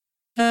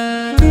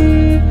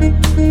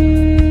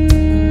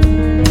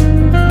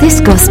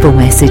gospel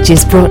message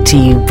is brought to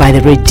you by the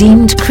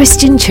Redeemed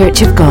Christian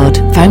Church of God,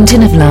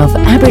 Fountain of Love,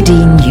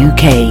 Aberdeen,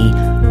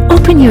 UK.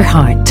 Open your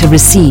heart to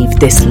receive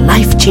this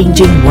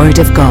life-changing Word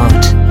of God.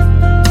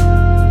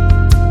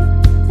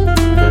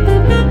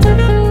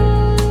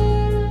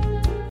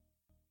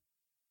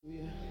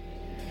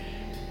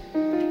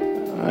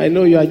 I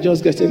know you are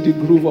just getting the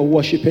groove of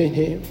worshiping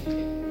Him,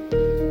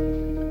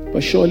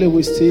 but surely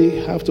we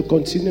still have to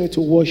continue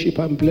to worship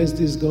and bless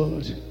this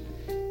God.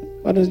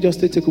 Why don't you just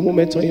take a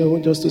moment on your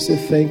own just to say,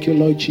 thank you,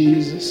 Lord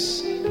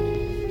Jesus.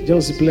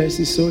 Just bless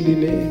His holy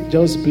name.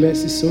 Just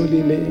bless His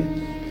holy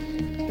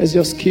name. Let's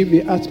just keep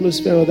the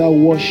atmosphere of that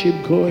worship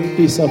going.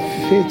 He's a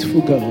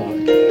faithful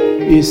God.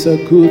 He's a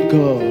good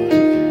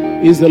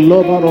God. He's the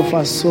lover of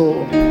our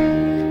soul.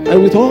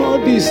 And with all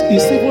this,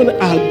 He's even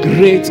a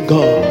great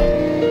God.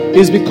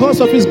 It's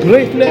because of His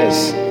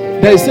greatness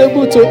that He's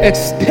able to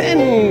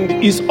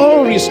extend His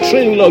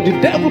unrestrained love. The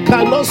devil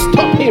cannot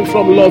stop Him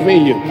from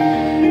loving you.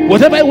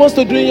 Whatever He wants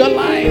to do in your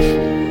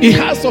life, He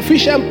has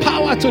sufficient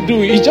power to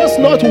do it. He's just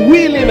not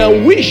willing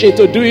and wishing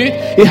to do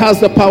it. He has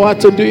the power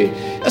to do it.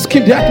 Let's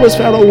keep the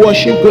atmosphere of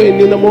worship going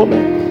in a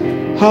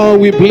moment. How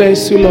we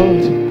bless you,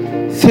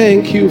 Lord.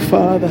 Thank you,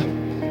 Father.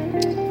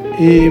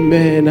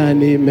 Amen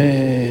and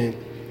amen.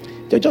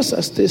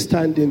 Just stay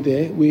standing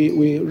there.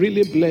 We're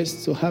really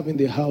blessed to have in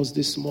the house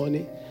this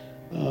morning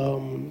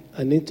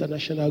an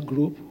international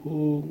group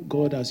who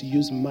God has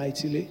used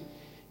mightily.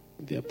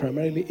 They're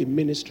primarily a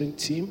ministering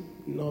team,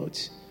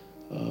 not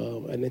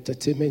an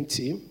entertainment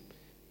team.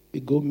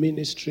 They go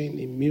ministering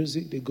in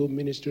music, they go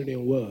ministering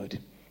in word.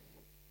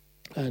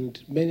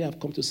 And many have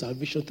come to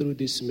salvation through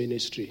this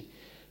ministry.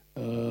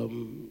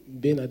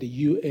 Been at the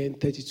UN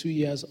 32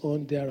 years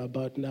on there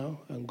about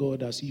now, and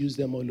God has used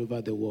them all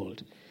over the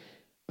world.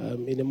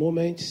 In a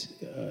moment,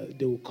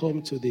 they will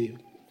come to the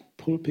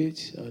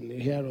pulpit and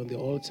here on the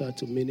altar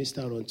to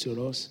minister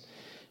unto us.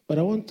 But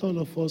I want all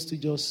of us to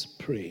just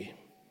pray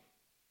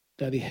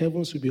that the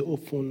heavens will be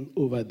open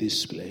over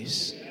this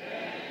place.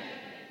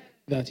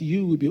 That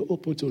you will be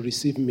open to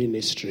receive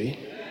ministry.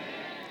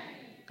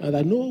 And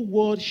that no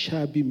word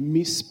shall be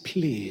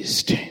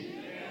misplaced.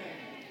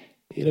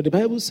 You know, the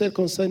Bible said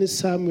concerning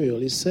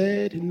Samuel, it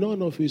said,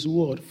 none of his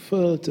word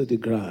fell to the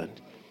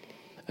ground.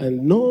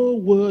 And no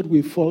word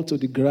will fall to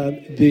the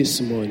ground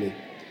this morning.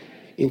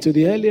 Into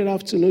the earlier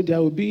afternoon,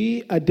 there will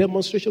be a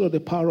demonstration of the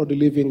power of the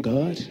living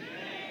God.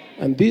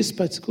 And these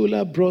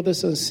particular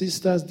brothers and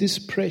sisters, this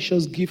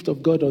precious gift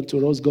of God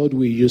unto us, God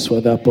will use for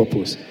that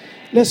purpose.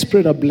 Let's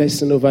pray the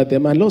blessing over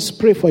them. And let's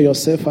pray for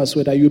yourself as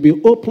well, that you'll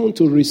be open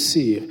to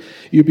receive.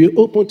 You'll be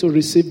open to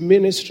receive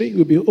ministry.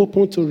 You'll be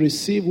open to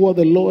receive what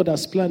the Lord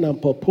has planned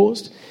and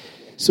proposed.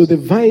 So the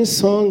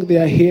Vinesong, they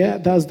are here.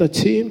 That's the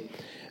team.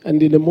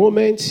 And in a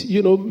moment,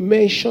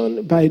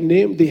 mentioned by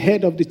name, the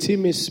head of the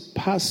team is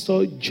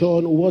Pastor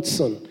John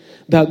Watson.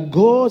 That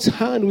God's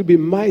hand will be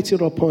mighty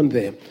upon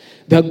them.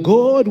 That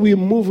God will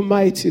move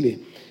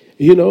mightily.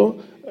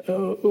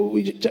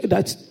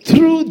 That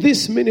through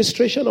this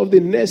ministration of the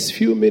next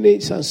few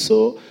minutes and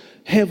so,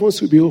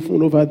 heavens will be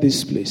open over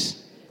this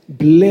place.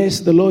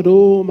 Bless the Lord,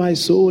 oh my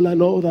soul,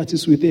 and all that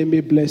is within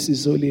me. Bless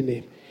His holy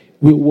name.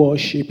 We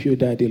worship you,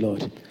 Daddy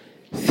Lord.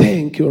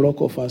 Thank you, Rock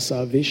of our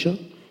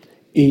salvation.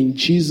 In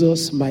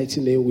Jesus'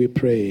 mighty name we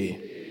pray.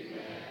 Amen.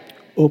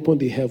 Open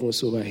the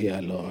heavens over here,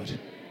 Lord,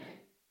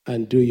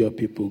 and do your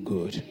people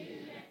good.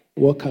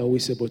 What can we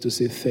say but to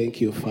say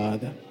thank you,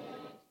 Father?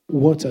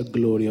 What a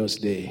glorious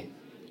day.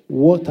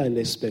 What an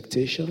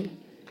expectation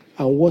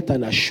and what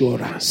an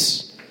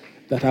assurance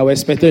that our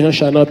expectation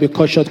shall not be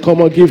cut short.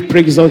 Come on, give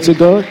praise unto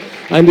God.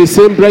 And the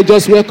same bread,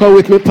 just welcome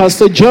with me,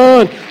 Pastor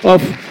John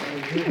of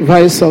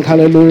Vinesong.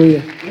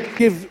 Hallelujah.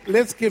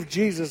 Let's give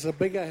Jesus a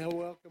bigger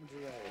welcome today.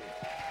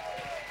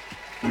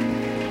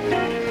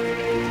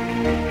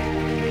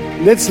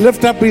 Let's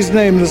lift up His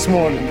name this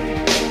morning.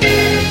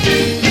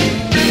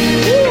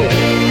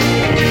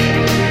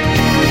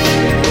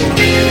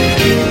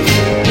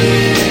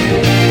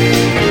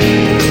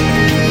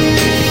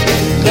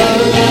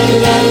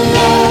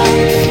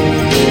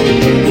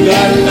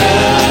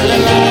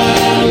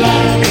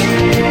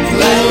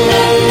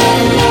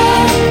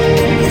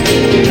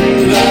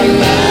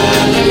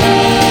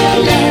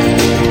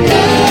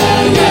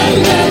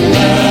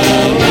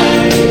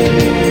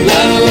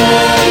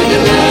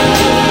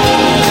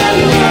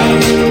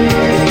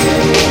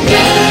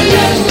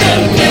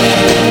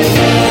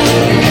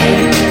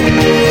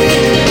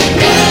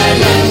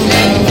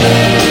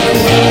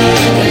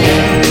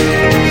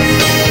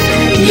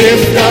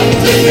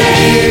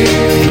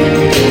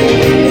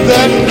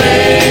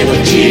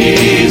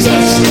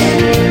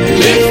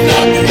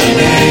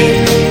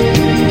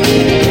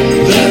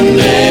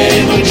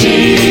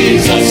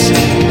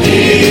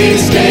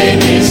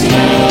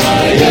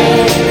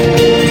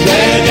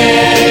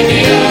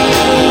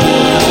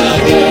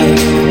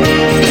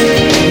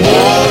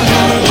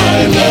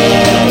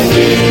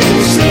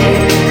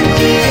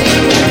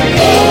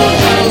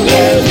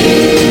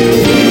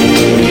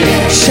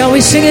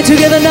 Sing it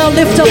together now,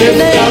 lift up the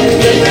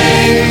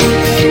name.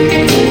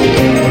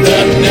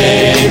 The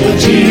name of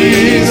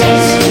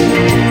Jesus.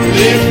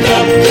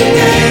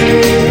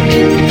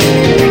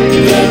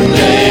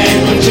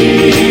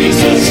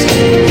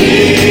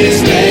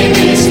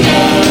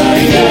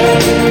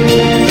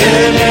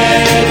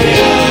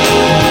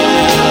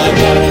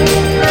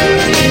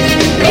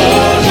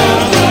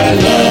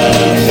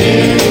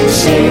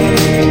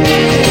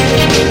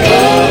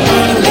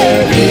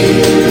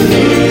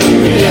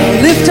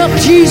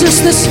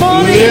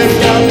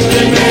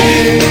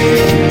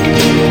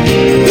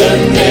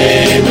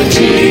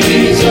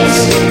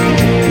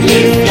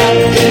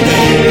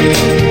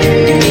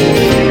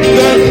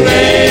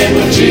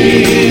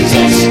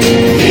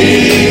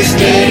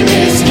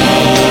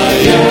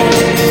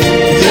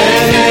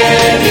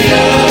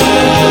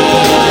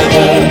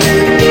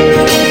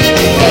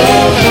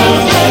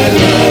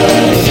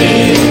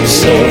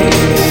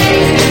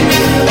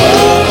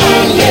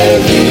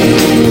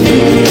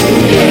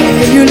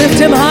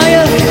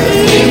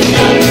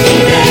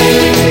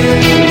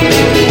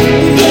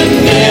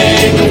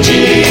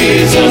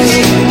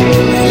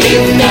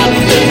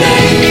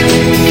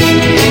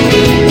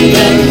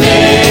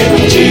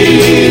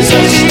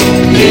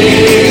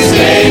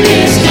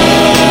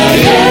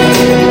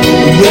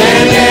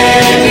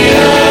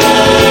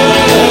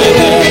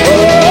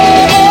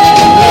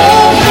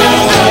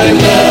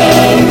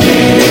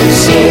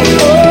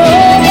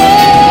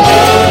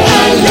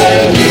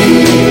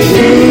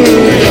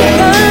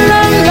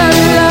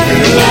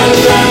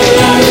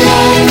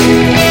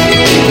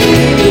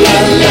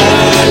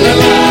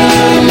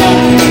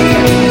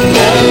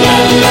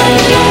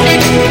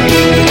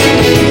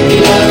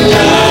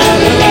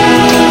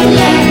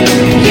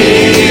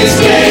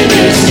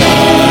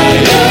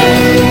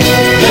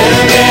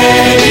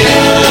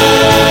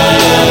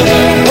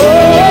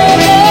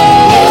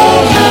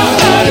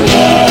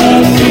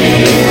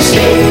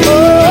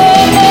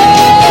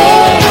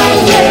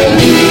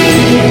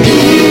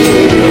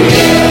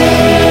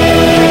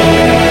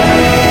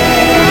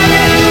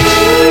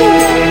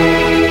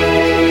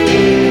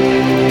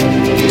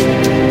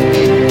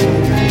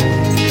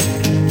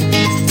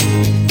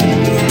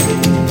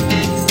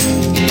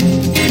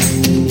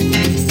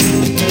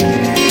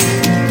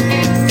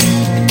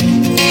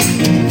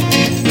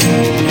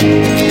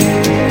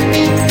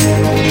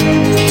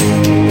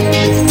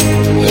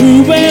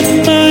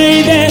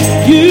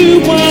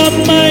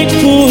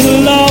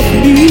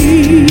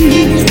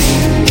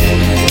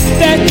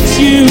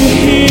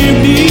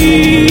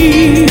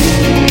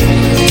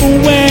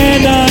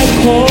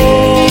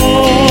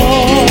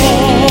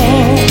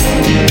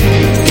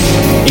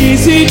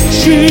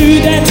 true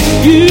that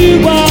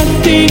you are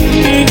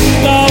thinking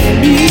of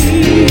me,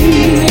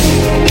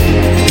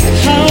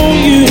 how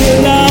you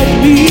love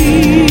me.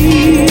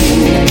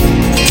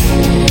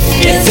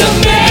 It's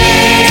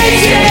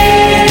amazing.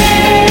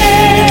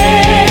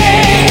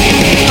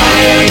 I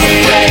am a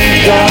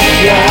friend of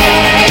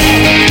God.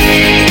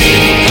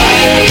 I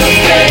am a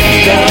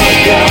friend of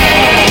God.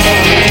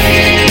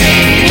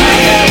 I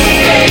am a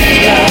friend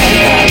of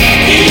God.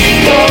 He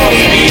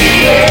calls me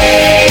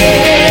friend.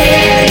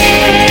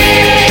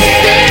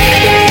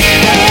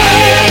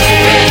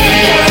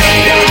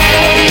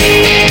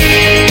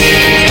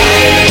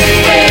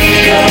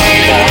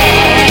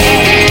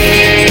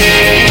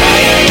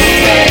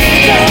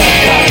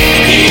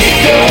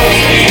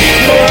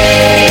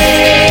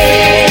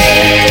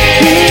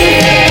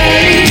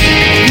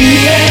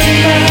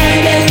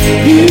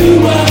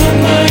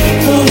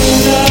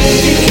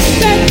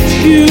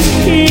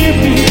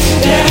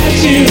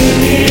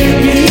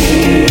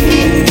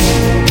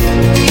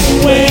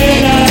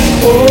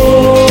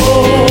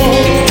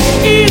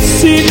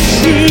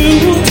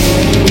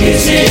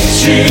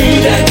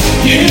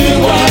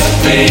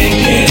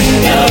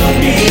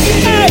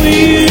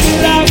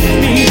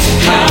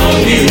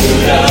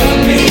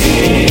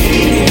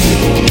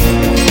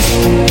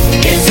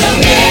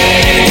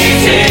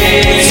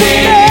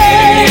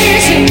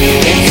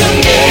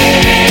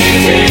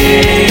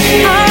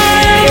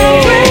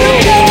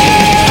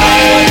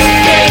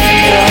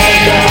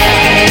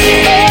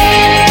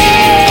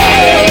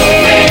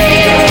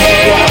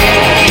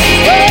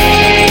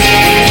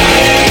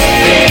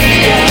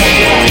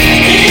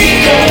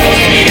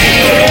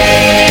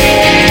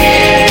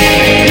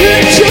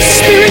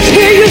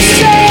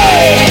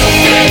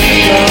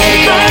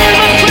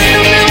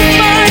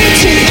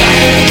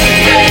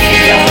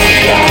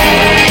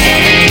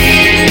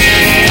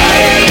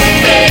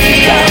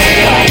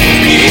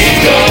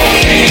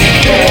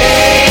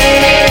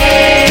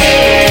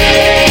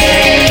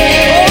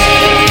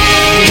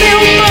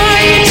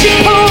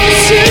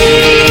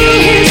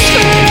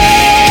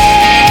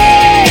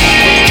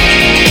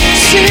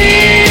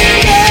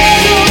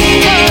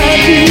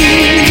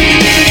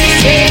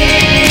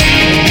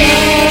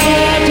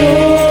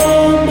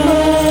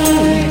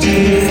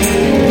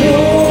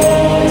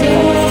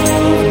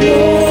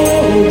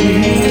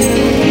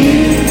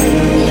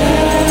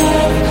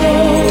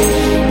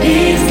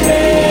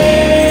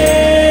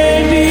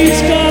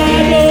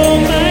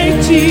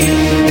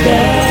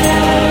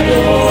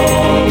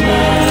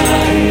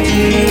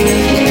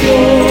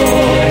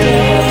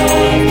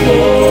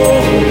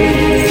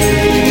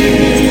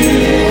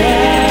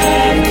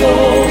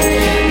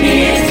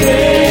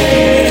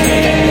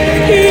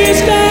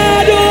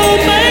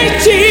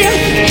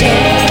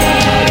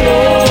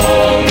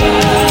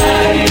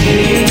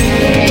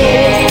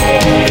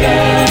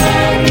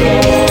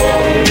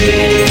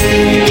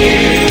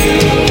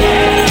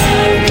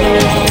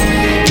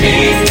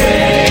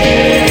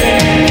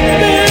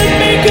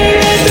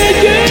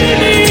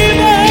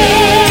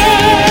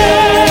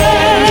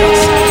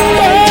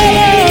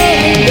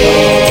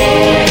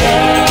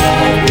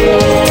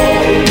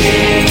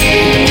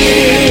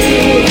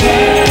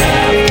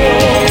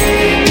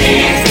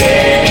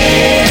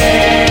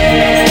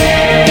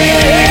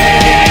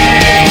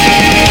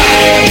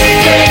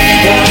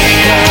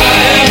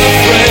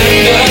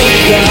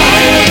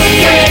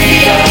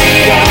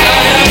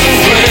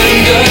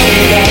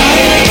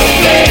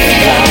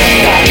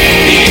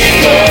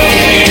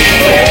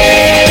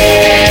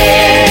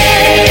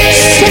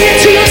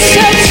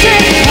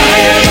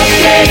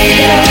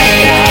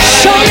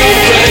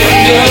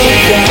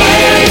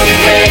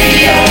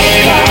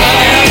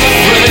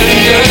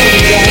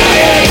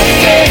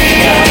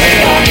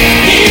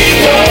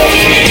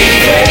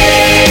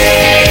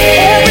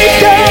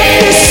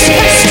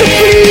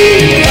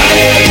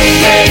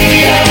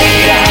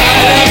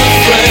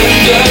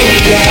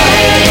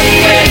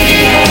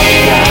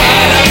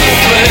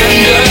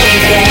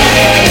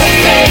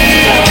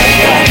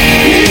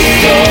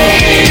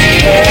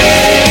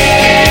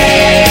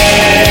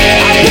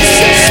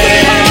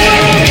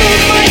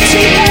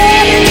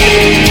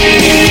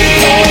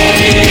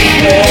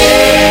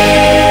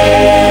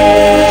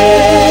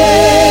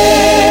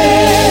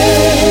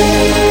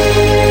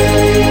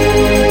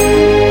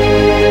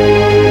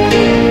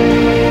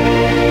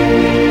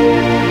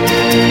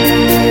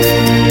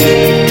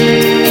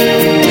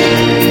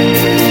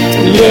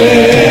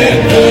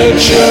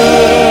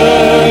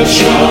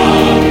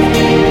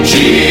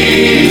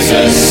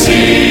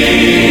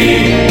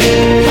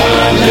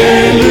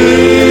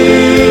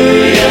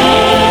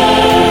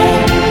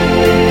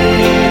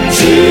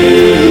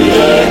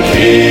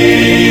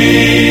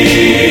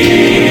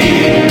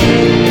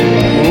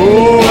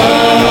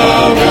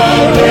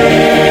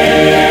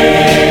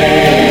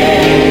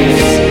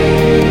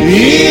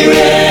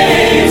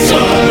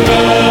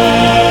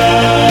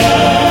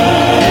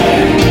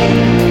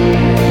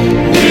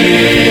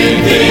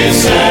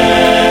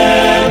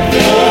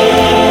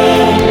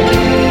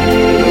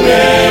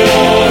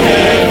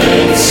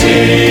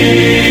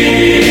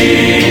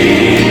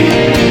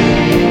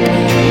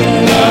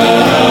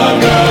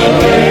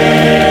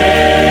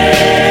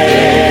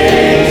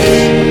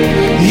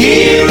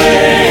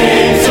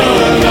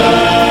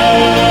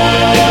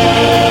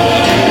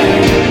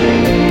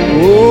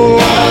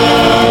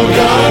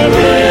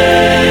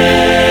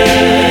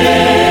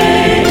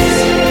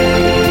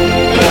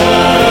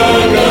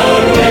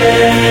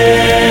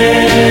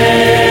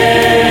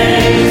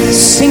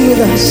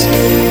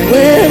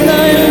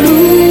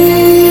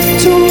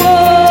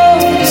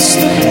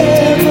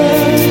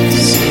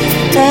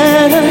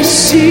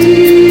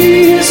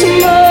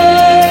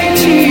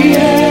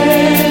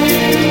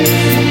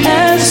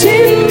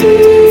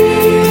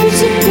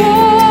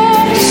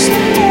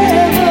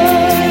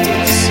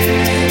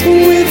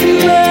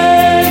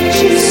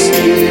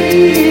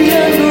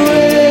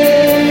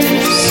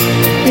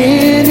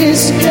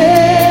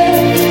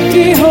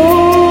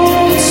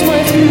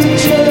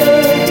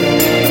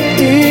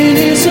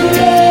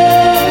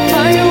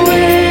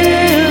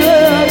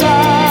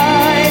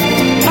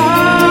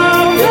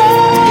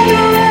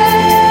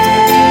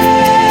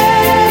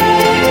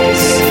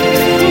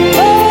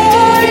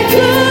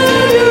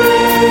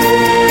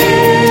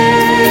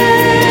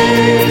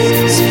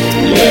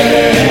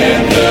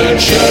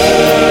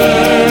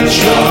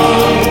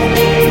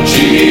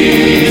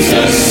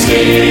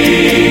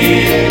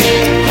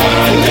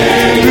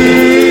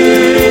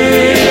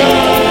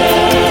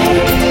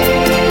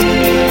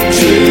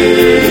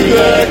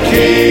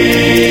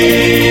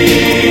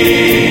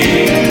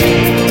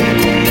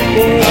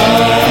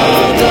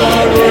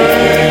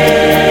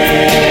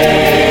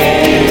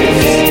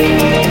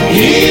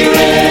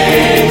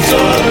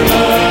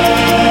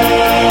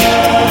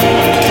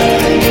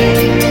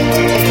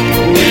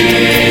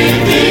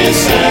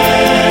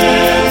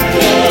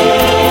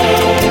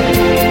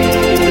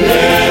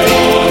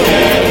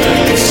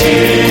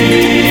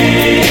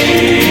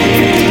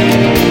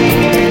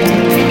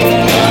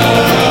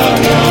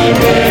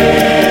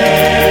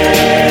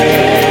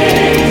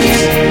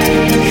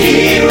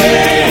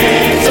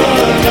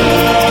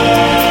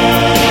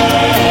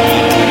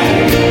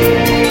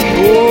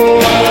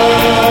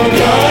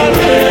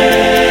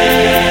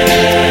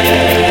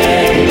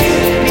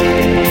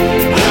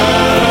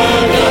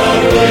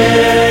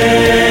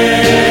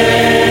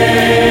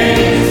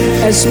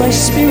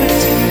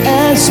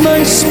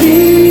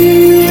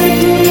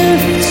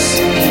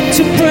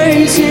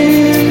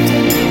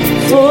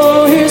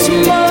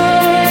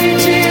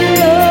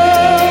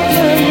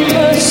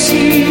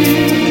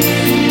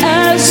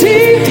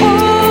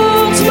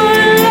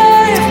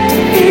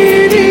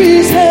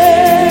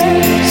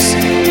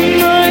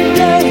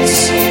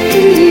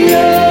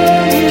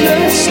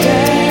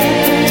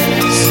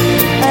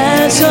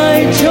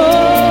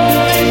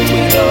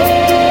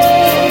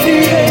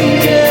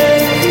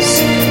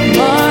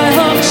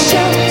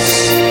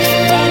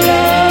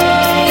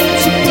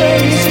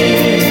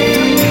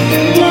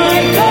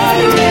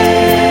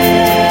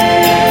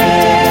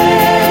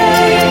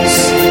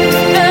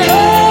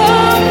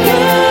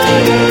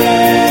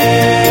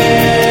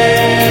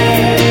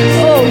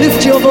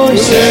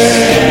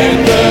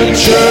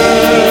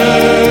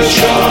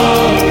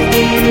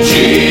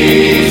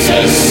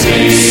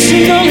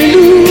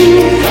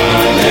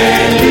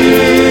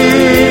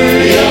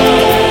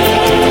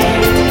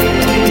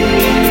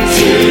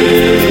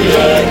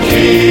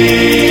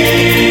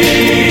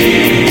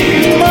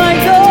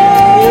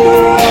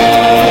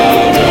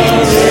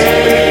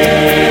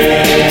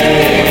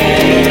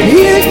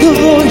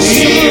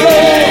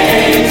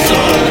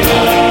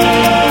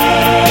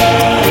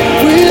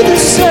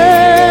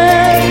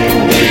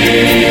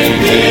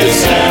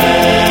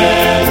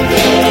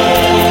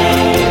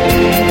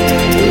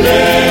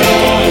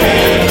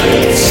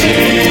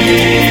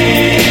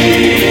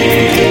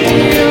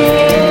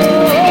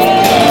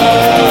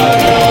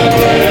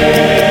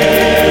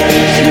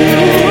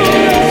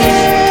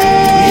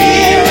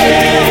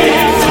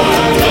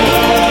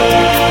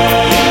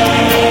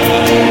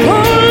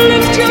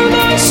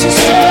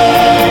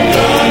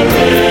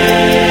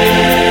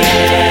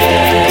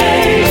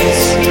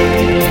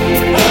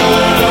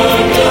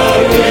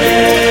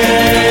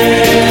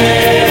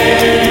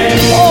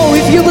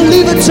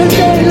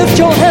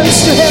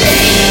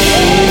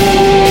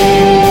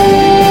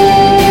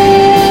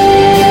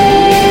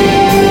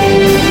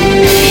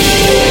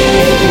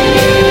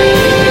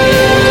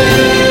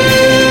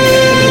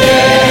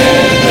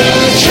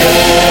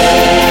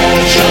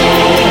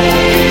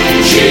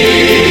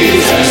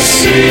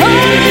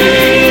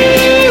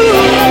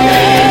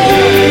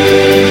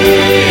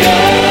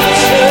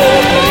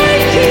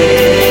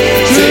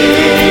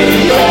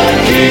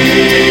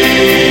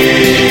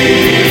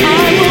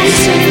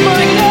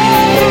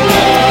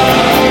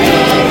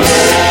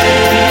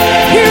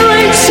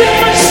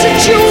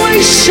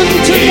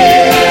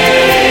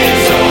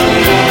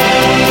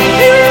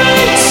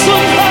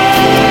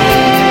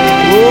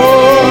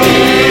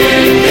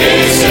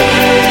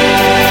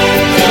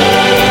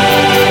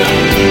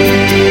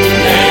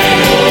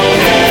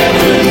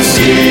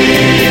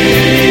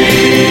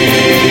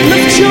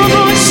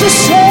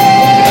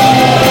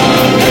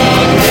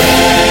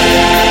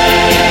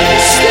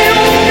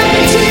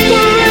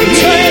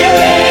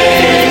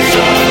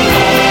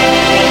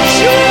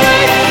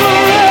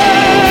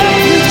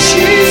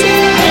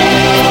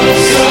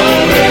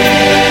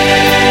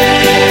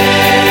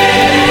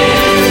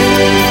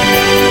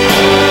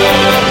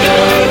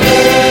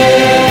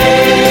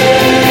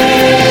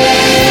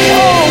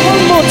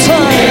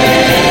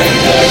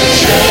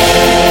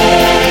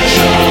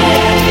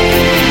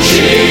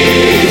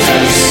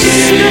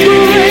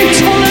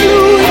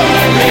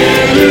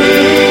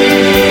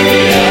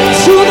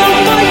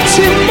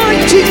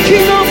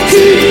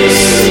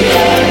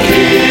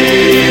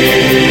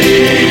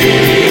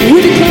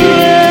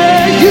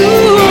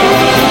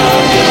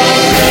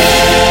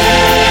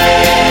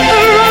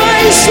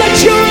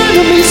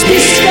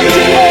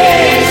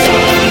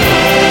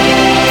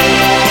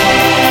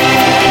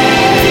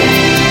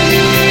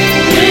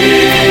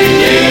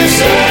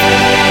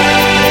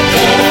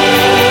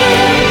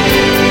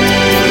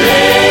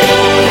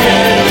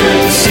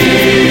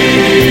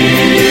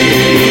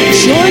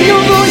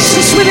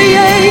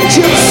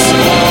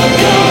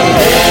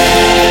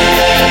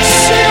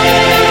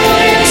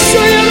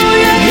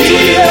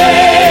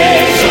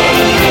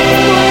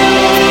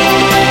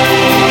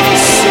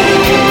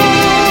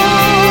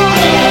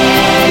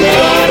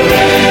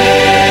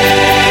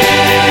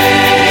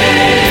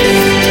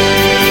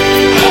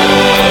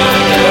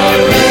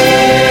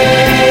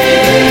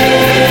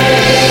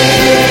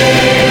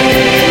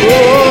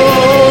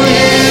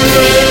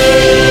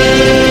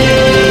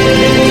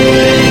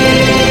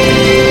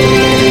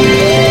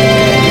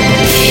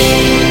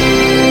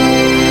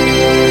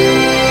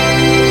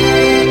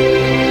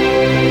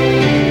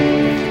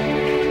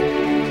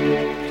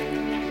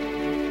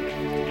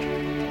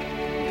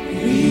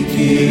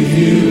 give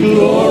you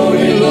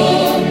glory,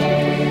 Lord,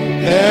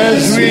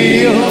 as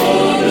we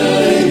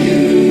honor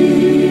you.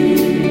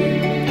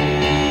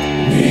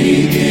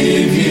 We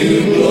give you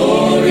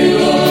glory,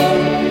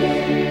 Lord,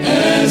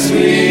 as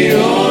we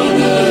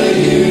honor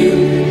you.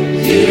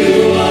 You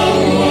are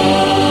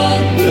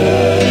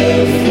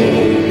wonderful.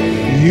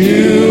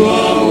 You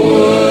are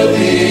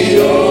worthy,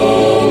 oh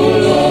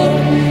Lord.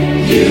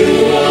 You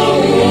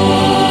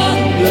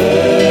are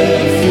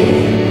wonderful.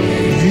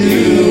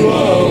 You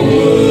are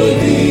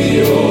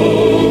worthy, oh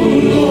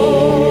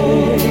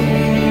Lord.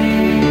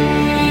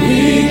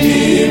 We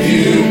give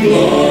you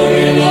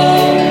glory,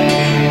 Lord,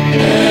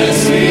 as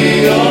we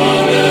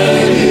honor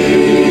you.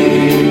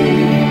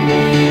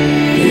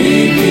 We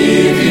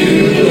give you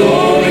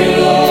glory,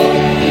 Lord,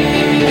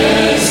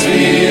 as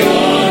we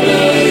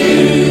honor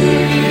you.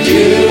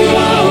 You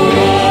are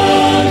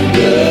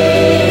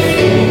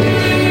wonderful.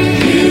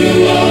 You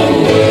are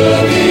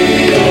worthy,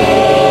 oh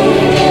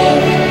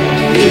Lord.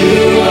 You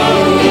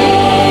are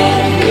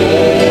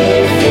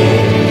wonderful.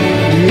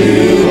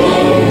 You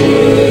are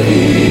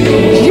worthy, oh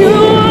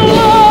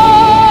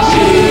Lord.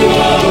 You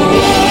are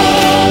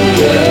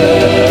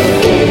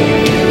wonderful.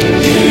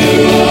 You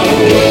are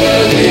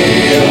worthy,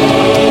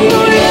 oh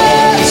Lord.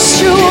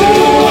 Yes, you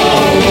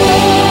are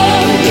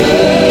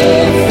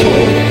wonderful.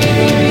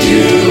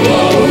 You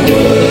are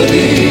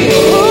worthy,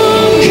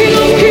 oh King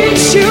of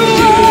Kings, you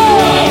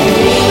are.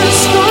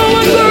 There's no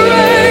one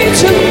great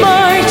and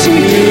mighty.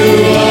 You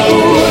are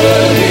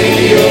worthy,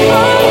 oh Oh,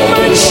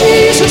 my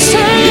Jesus,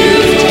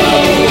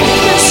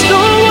 there's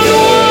no one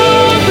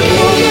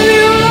wonderful than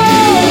you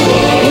are.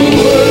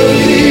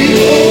 worthy, oh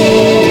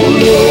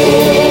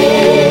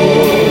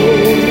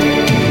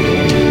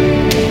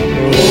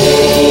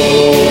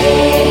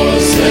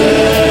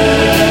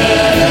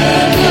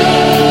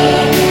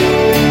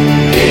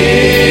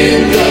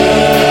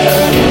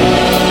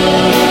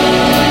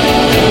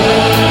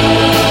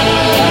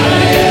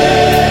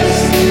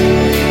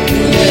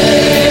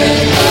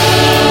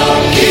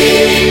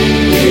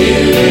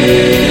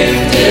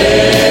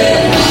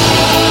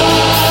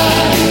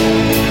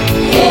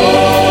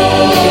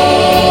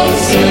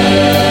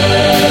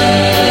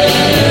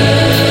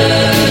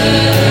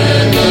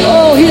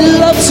Oh, he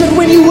loves it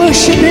when you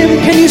worship him.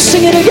 Can you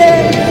sing it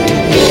again?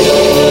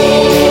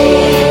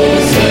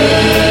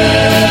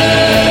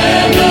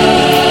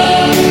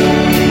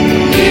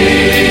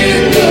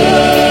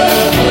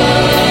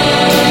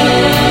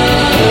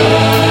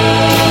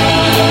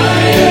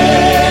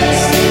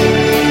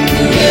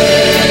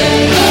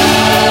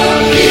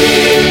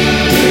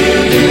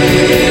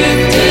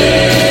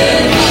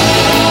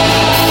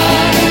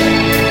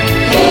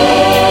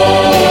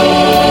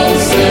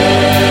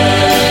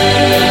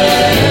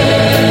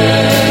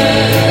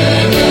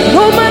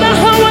 No matter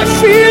how I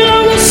feel,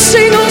 I will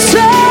sing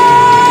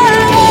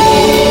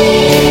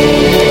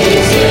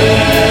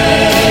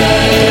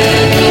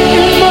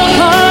in my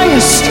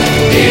highest.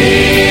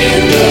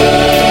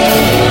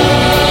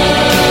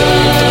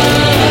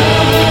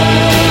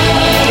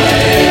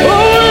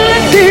 Oh,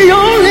 let the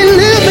only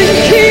living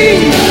King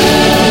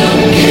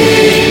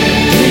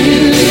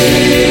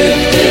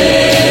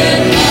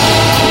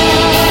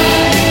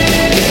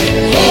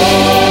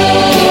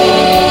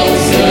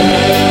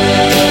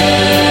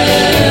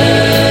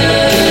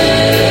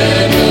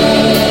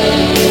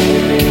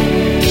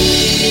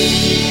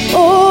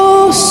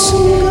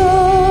awesome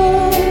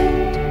God,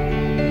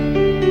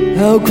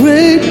 how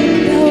great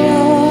thou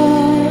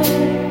art.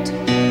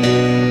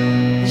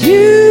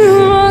 You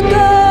are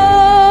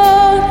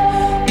God,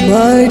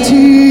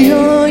 mighty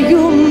are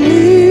your miracles.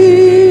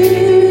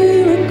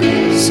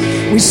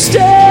 We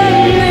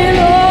stand in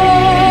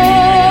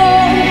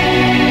awe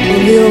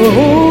of your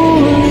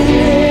holy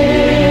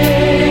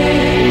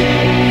name.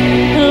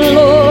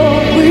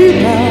 Lord, we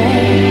bow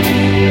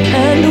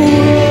and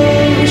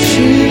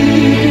worship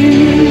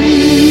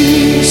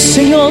you.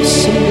 Sing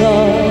awesome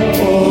God.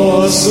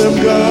 awesome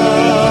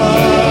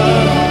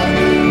God,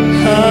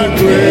 how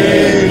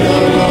great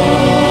thou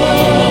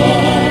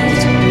art.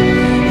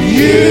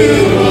 You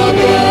are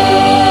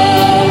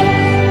God,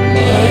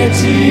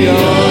 mighty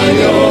are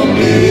your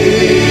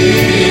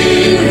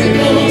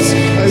miracles.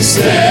 I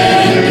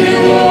stand in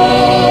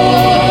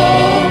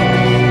awe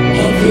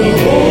of your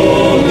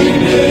holy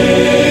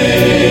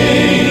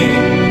name.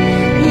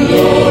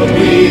 Lord,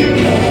 we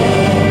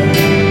bow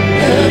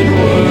and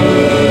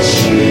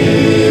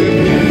worship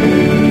you.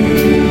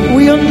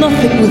 We are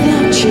nothing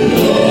without you.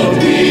 Lord,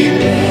 we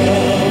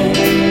bow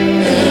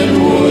and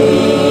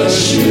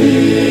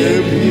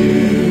worship you.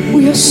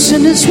 We are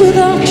sinners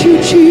without you,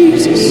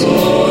 Jesus.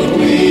 Lord,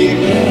 we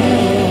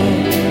bow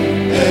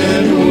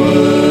and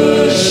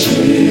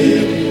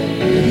worship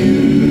you.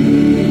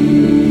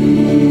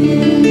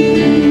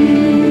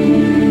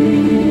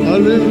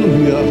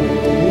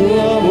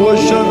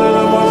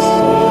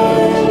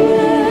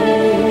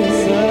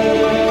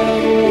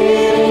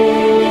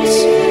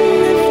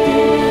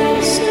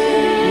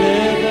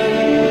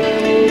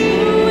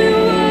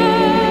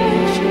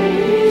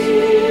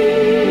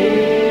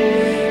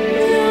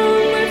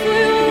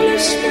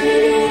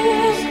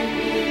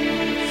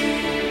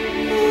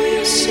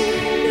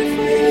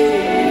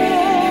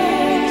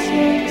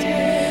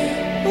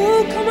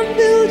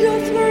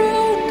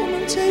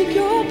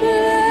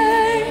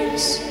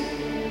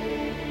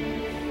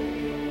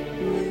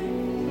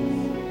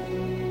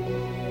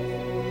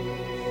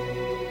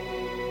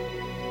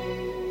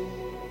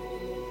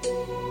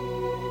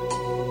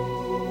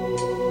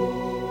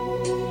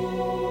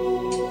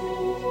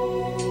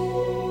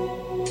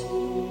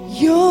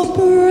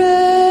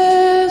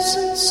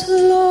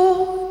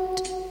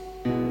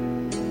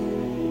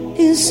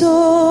 is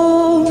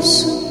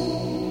awesome.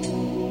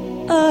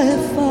 I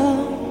have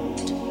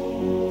found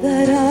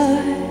that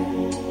I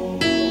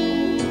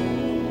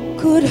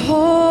could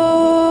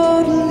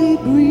hardly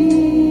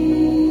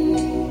breathe.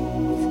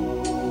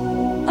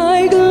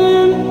 I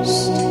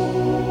glimpsed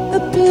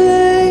a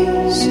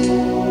place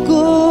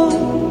called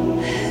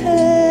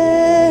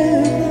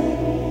heaven.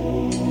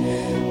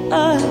 I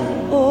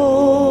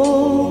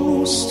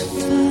almost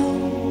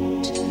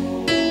found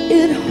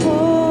it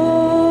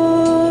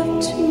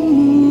hard to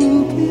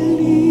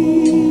believe.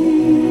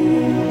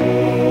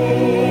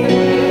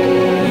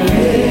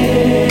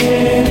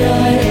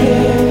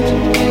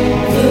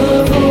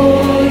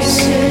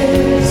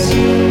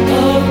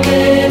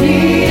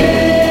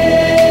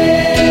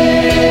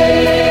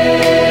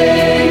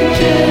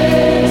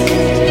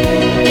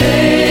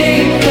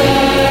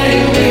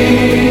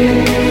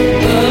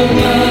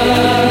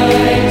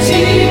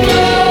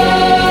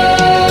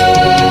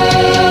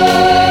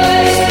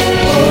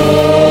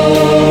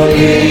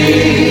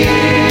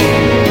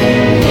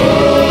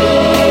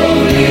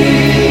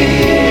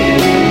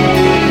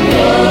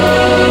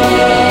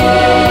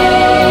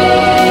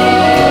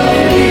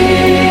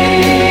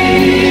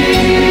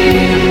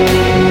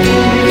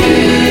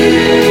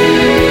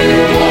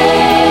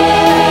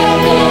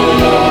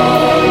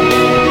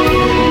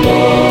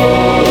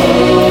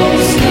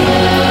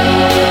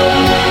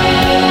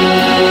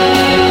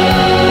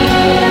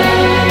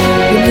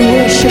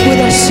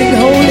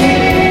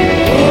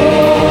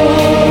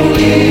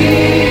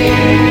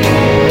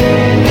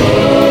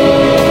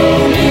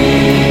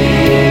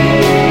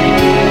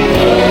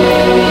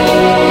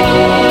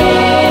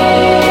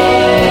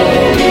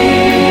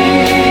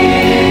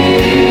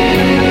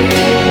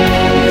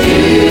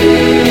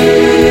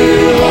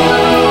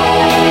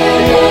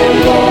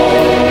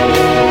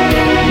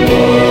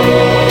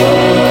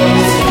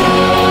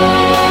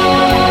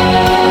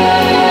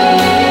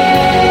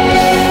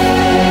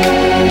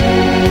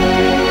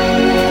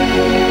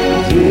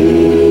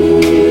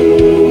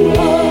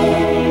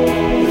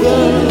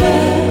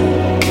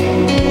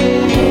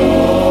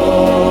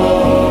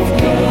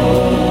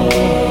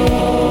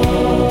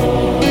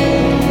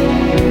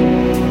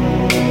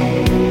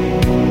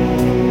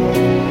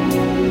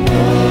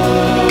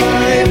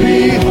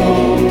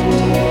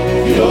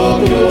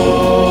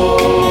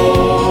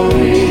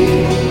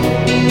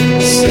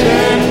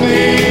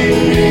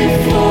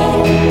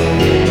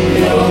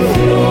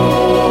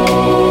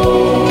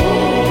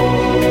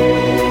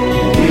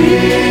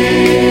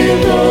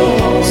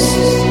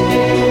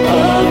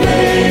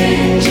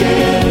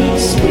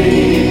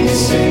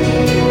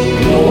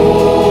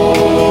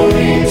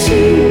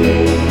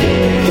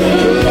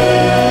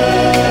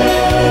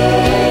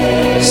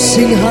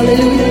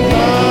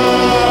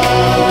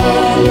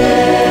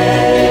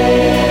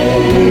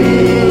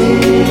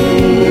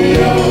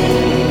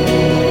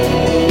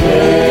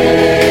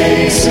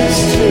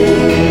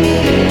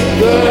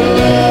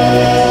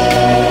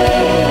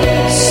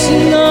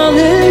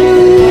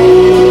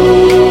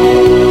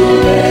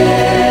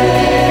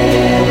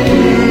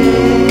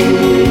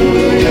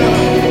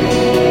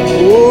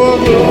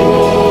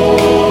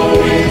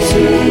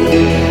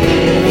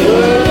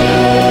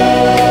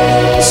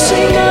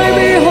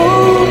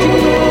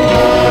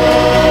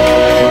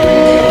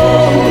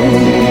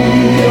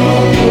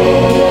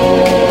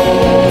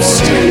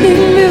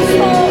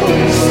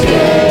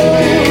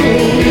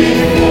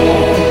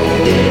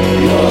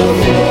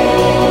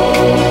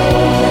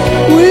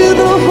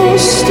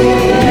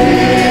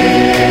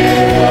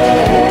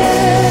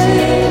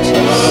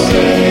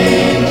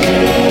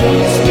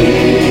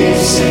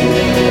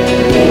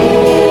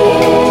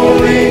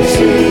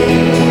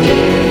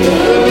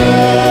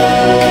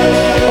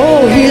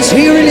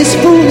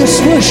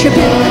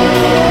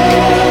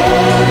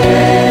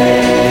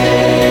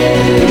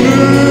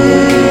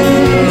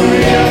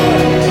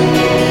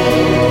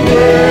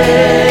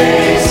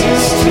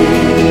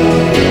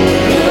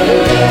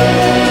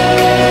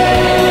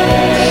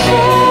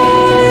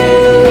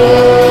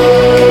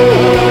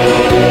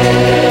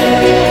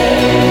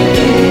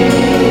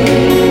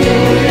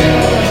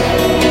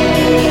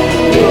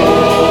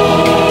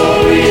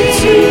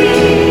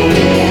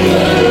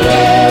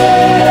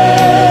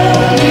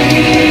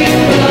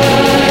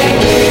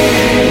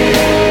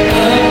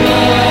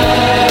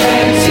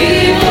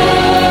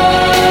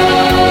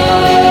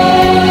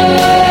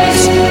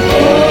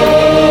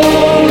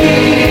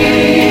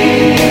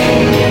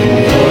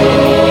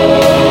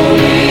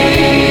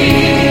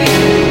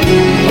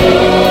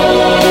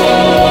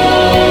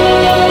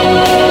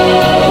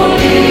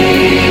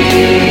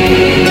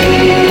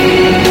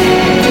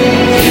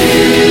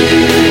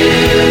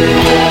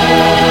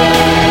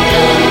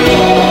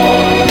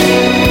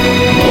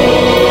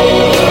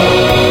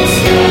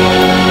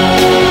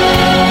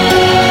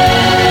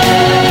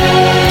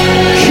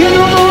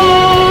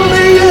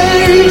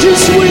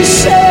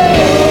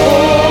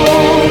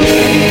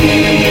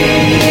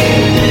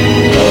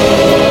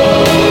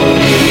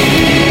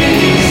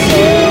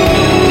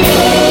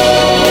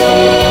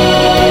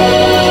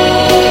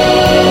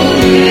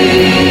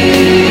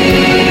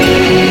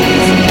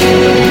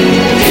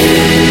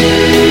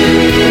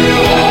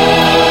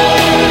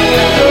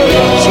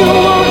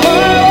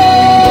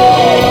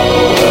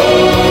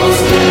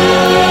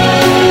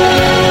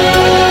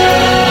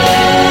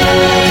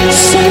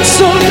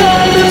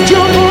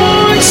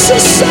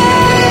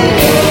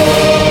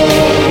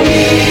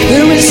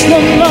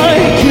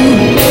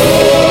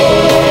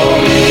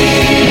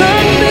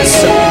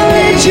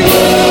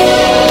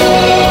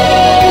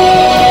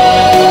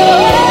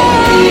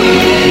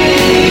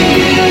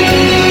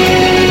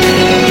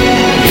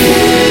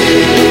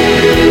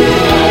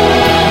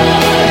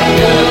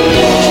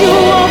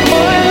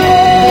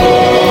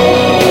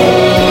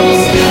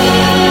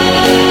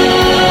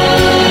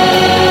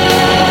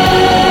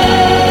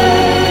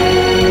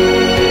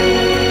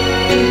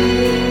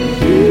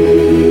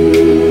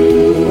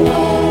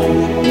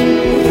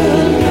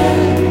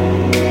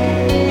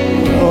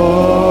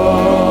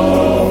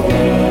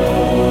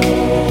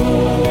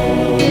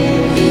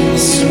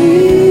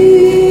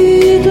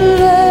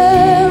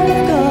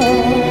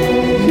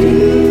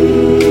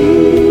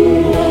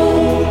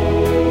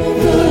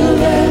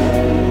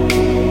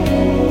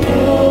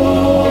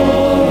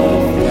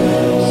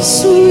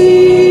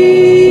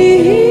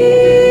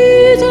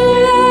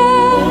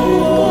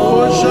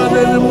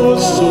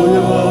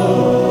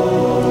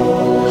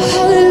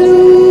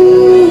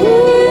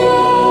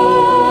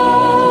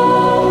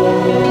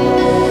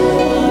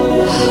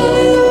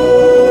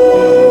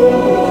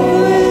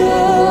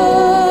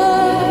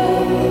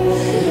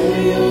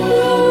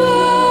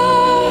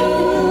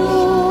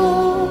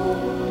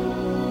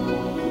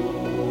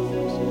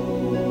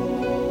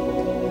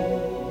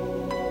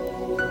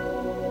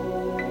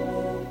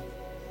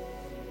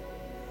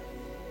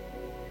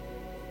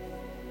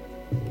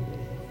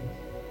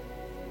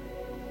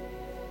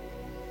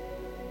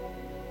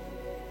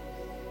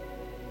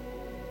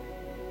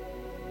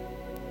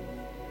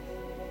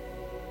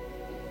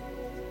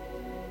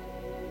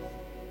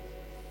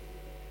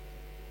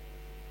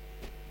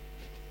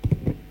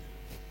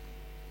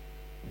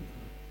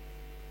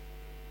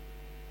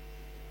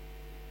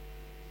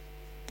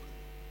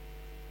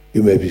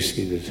 You may be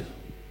seated.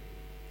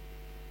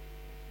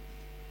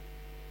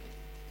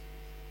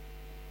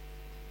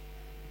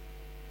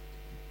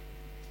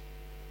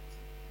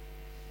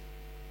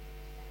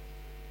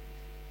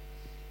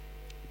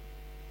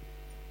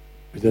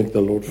 We thank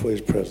the Lord for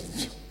his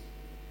presence.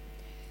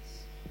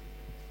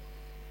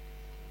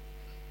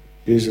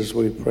 Jesus,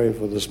 we pray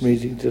for this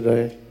meeting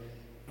today.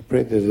 I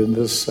pray that in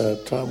this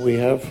time we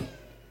have,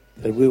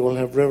 that we will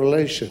have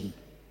revelation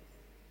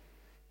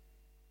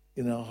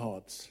in our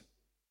hearts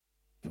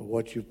for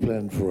what you've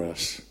planned for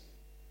us.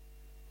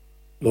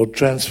 Lord,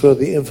 transfer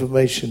the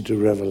information to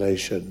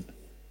revelation,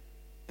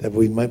 that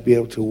we might be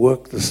able to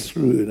work this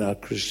through in our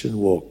Christian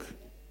walk.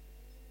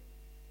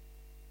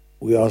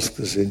 We ask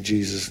this in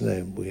Jesus'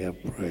 name. We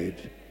have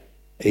prayed.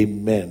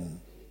 Amen.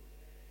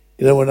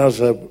 You know, when I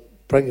was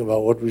praying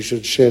about what we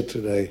should share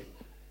today,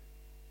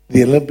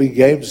 the Olympic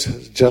Games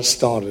has just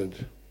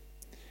started.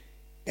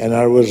 And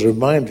I was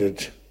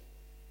reminded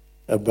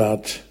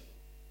about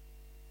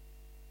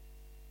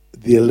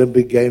the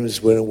Olympic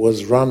Games when it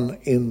was run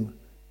in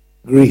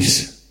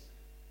Greece.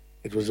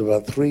 It was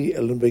about 3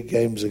 Olympic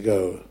Games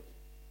ago.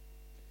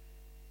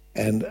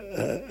 And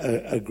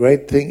a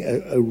great thing,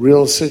 a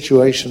real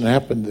situation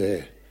happened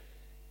there.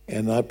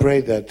 And I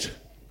pray that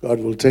God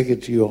will take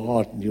it to your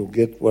heart and you'll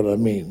get what I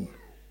mean.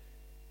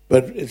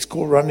 But it's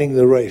called running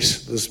the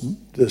race,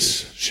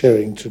 this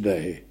sharing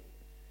today.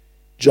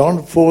 John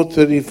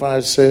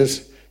 4:35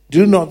 says,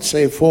 do not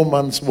say 4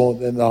 months more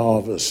than the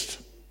harvest.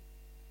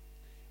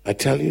 I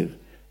tell you,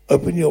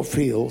 open your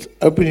fields,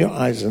 open your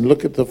eyes and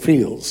look at the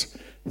fields.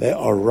 They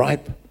are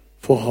ripe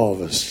for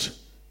harvest.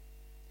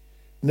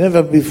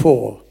 Never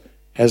before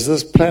has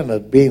this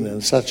planet been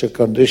in such a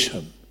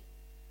condition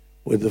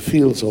where the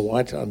fields are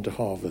white unto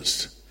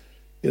harvest.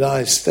 You know,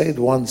 I stayed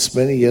once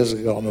many years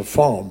ago on a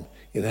farm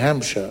in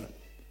Hampshire,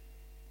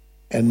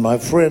 and my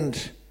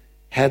friend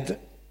had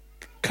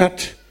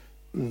cut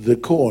the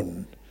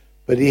corn,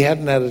 but he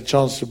hadn't had a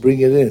chance to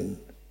bring it in.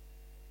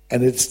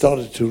 And it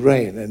started to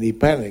rain, and he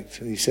panicked,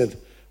 and he said,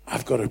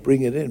 I've got to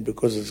bring it in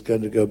because it's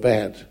going to go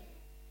bad.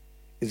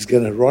 It's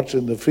going to rot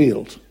in the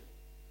field.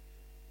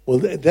 Well,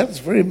 that's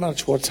very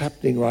much what's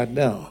happening right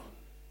now.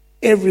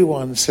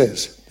 Everyone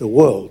says the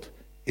world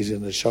is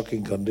in a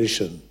shocking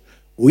condition.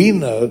 We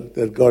know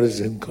that God is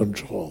in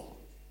control.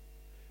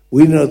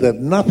 We know that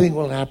nothing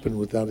will happen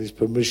without his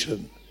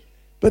permission.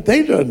 But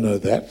they don't know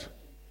that.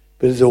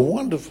 But it's a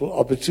wonderful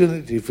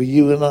opportunity for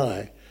you and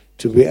I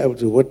to be able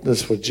to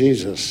witness for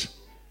Jesus.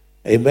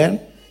 Amen?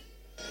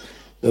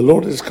 The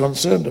Lord is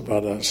concerned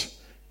about us,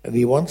 and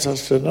he wants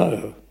us to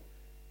know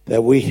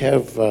that we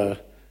have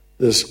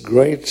this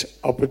great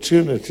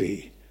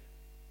opportunity.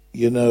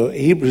 You know,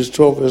 Hebrews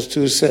 12 verse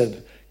 2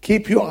 said,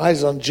 keep your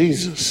eyes on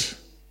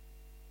Jesus,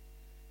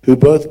 who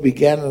both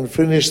began and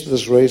finished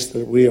this race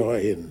that we are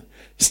in.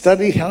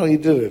 Study how he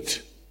did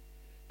it,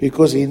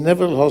 because he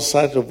never lost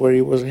sight of where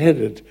he was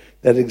headed,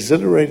 that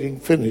exhilarating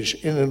finish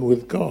in and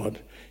with God.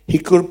 He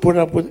could have put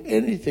up with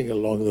anything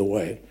along the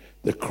way,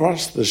 the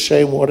cross, the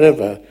shame,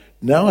 whatever.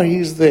 Now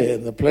he's there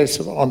in the place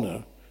of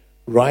honor,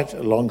 right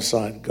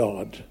alongside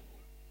God.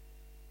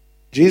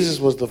 Jesus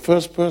was the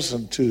first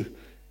person to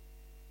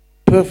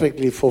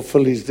perfectly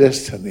fulfill his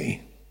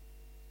destiny.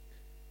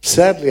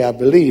 Sadly, I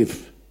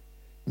believe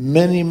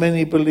many,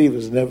 many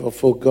believers never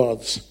fulfill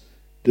God's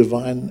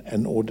divine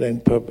and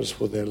ordained purpose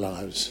for their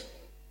lives.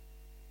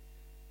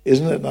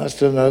 Isn't it nice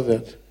to know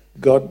that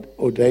God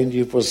ordained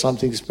you for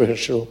something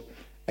special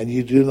and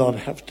you do not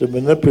have to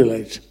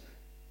manipulate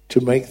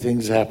to make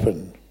things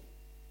happen?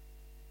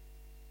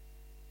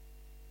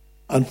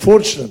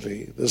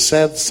 Unfortunately, the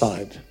sad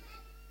side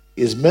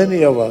is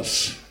many of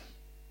us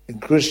in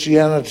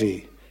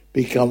Christianity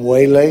become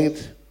waylaid,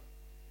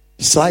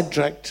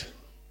 sidetracked,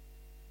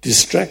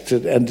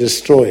 distracted, and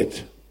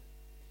destroyed.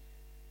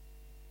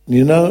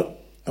 You know,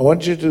 I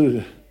want you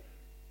to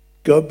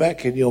go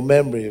back in your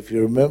memory, if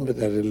you remember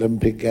that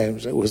Olympic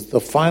Games. It was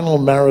the final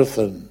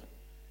marathon.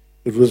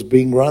 It was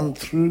being run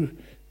through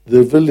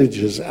the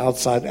villages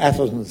outside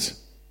Athens.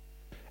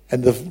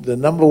 And the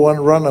number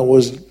one runner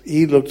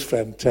he looked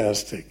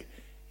fantastic.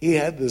 He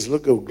had this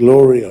look of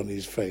glory on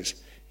his face.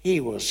 He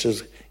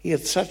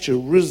had such a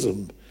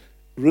rhythm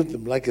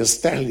like a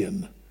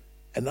stallion.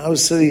 And I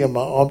was sitting in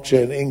my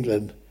armchair in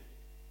England,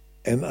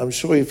 and I'm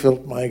sure he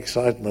felt my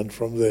excitement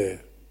from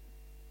there.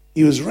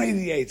 He was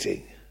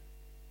radiating.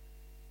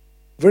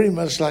 Very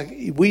much like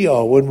we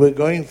are when we're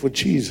going for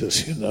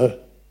Jesus, you know.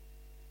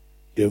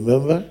 You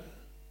remember?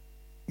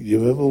 You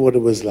remember what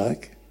it was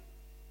like?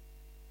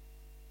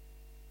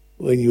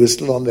 When you were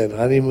still on that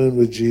honeymoon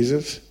with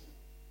Jesus?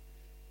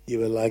 You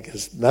were like,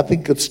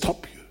 nothing could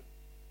stop you.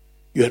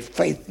 You had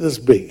faith this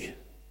big.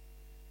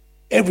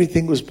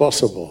 Everything was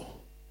possible.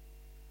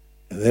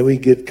 And then we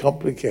get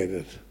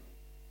complicated.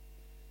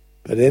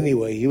 But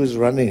anyway, he was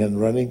running and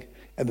running.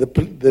 And the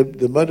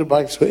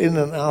motorbikes were in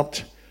and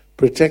out,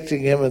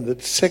 protecting him. And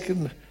the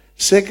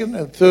second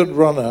and third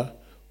runner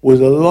was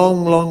a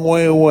long, long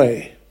way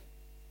away.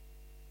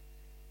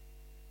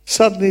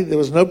 Suddenly, there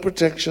was no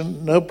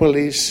protection, no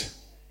police.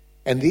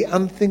 And the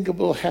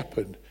unthinkable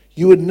happened.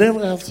 You would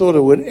never have thought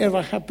it would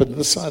ever happen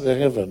this side of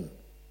heaven.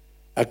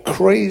 A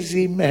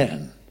crazy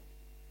man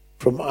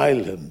from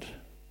Ireland,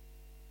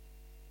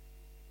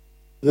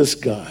 this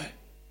guy,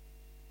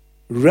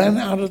 ran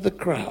out of the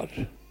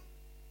crowd,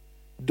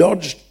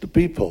 dodged the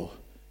people,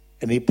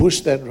 and he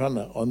pushed that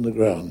runner on the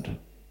ground.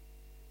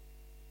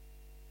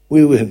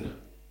 We went,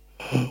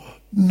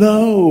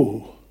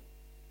 no,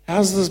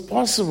 how's this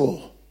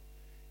possible?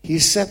 He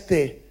sat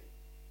there.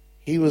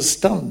 He was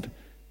stunned.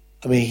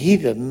 I mean, he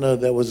didn't know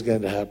that was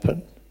going to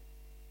happen.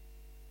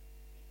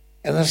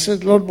 And I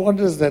said, Lord, what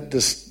does that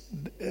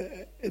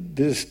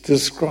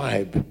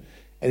describe?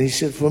 And he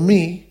said, for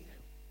me,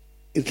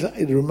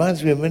 it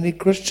reminds me of many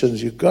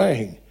Christians. You're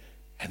going,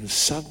 and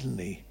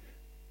suddenly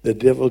the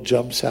devil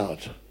jumps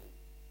out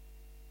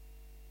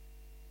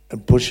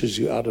and pushes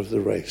you out of the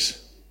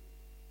race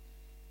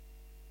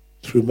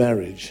through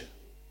marriage,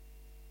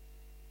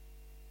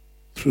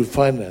 through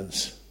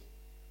finance,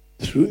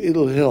 through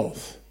ill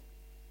health.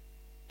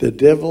 The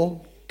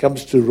devil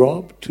comes to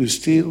rob, to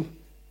steal,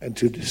 and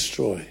to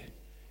destroy.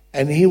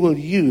 And he will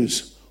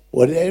use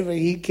whatever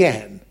he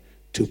can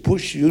to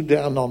push you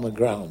down on the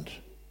ground.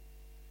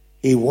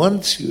 He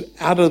wants you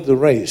out of the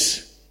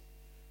race.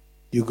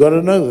 You've got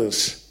to know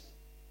this.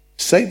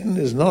 Satan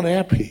is not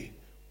happy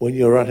when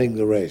you're running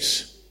the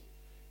race.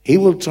 He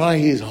will try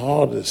his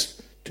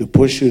hardest to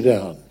push you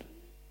down.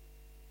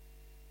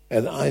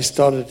 And I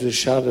started to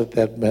shout at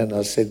that man.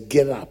 I said,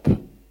 get up.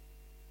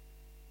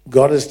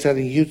 God is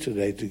telling you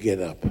today to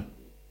get up.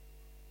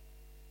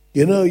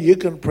 You know, you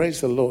can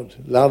praise the Lord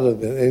louder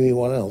than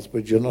anyone else,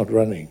 but you're not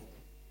running.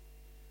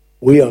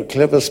 We are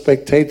clever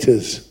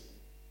spectators.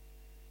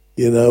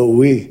 You know,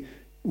 we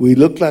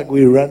look like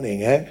we're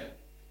running, eh?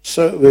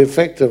 So we're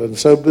effective and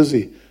so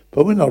busy,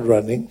 but we're not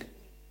running.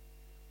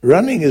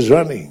 Running is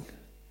running.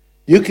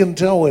 You can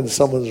tell when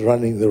someone's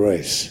running the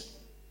race.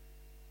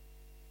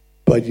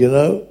 But you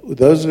know,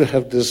 those who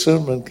have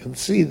discernment can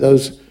see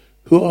those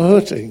who are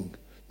hurting,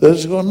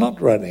 those who are not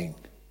running.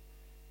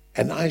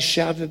 And I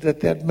shouted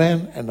at that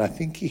man, and I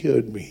think he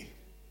heard me.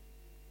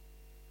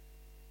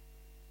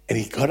 And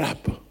he got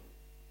up.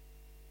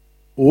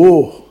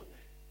 Oh,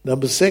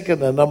 number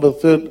second and number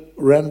third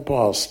ran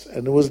past,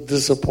 and it was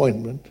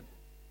disappointment.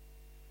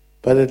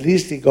 But at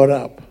least he got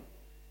up,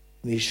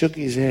 and he shook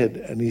his head,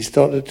 and he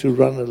started to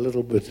run a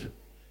little bit.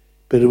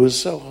 But it was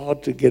so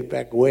hard to get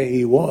back where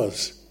he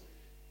was.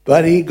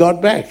 But he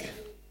got back.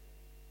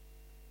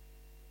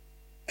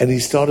 And he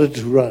started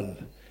to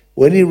run.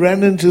 When he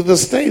ran into the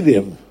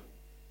stadium,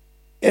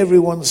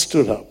 everyone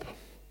stood up.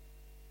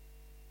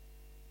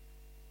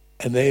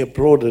 And they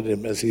applauded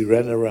him as he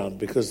ran around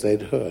because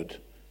they'd heard.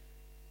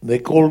 And they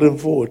called him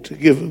forward to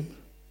give him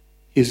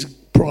his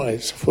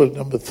prize for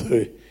number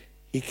 3.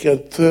 He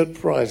got third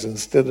prize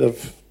instead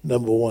of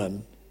number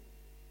 1.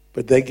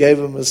 But they gave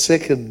him a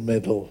second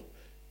medal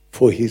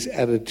for his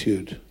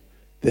attitude.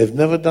 They've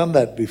never done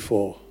that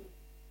before.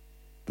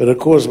 But of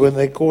course, when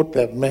they caught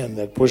that man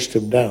that pushed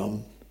him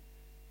down,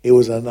 he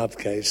was a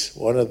nutcase,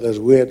 one of those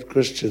weird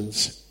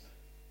Christians.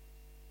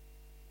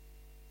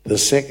 The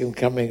second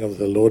coming of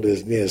the Lord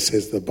is near,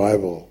 says the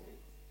Bible.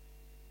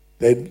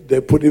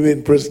 They put him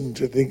in prison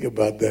to think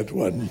about that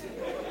one.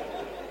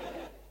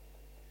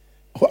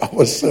 I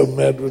was so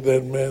mad with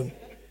that man.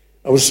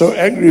 I was so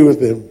angry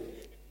with him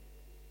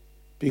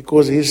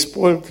because he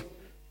spoiled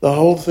the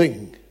whole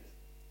thing.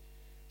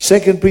 2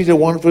 Peter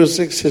 1 verse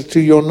 6 says, to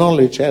your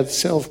knowledge add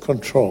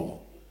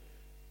self-control.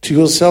 To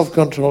your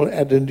self-control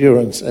add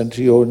endurance. And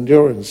to your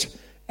endurance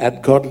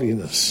add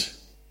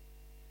godliness.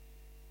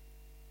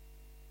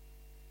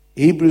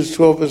 Hebrews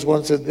 12 verse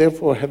 1 said,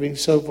 therefore, having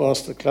so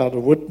vast a cloud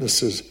of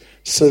witnesses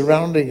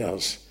surrounding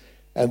us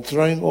and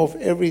throwing off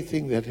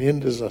everything that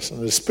hinders us,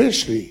 and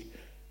especially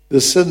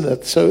the sin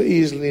that so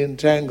easily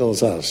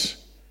entangles us,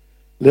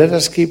 let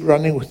us keep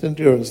running with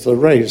endurance the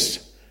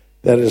race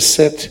that is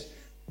set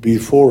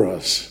before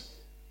us.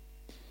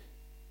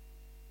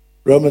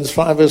 Romans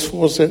 5 verse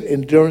 4 said,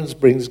 endurance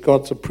brings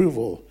God's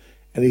approval,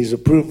 and his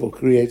approval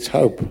creates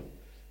hope.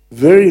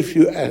 Very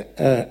few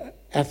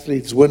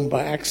athletes win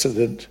by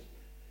accident.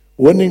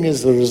 Winning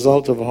is the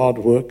result of hard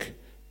work,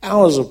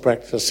 hours of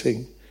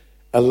practicing,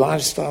 a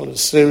lifestyle of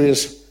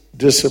serious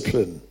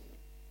discipline.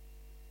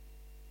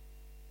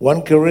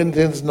 1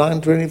 Corinthians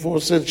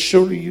 9:24 said,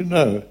 surely you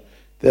know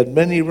that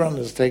many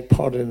runners take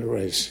part in the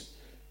race,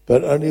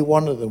 but only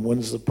one of them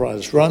wins the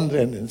prize. Run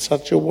then in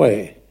such a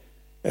way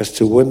as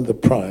to win the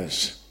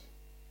prize.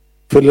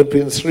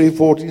 Philippians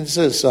 3:14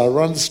 says, so I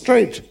run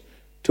straight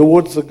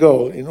towards the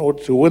goal in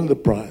order to win the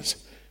prize,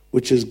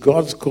 which is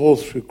God's call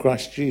through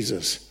Christ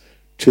Jesus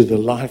to the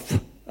life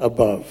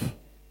above.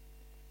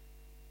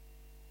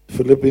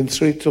 Philippians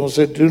 3:12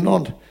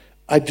 said,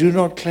 I do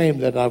not claim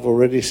that I've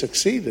already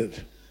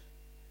succeeded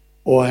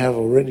or have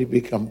already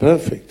become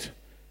perfect.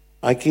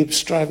 I keep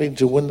striving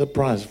to win the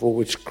prize for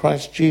which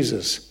Christ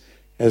Jesus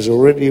has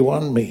already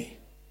won me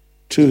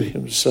to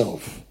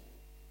himself.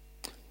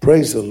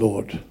 Praise the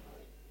Lord.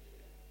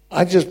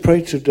 I just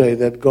pray today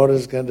that God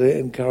is going to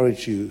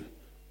encourage you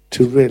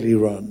to really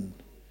run.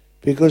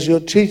 because you're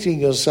cheating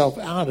yourself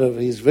out of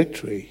his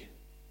victory.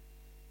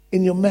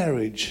 In your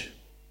marriage,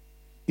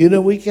 you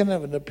know, we can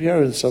have an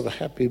appearance of a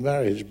happy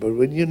marriage, but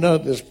when you know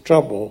there's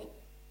trouble,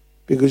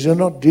 because you're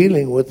not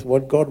dealing with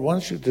what God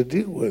wants you to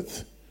deal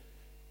with.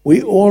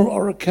 We all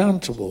are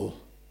accountable.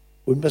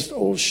 We must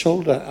all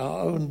shoulder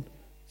our own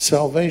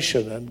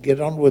salvation and get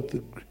on with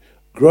the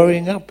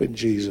growing up in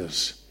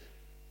Jesus.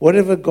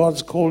 Whatever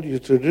God's called you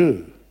to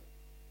do,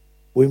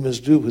 we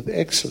must do with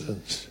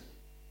excellence.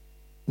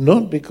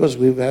 Not because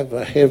we have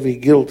a heavy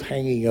guilt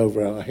hanging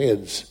over our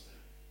heads.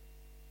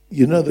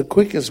 You know, the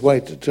quickest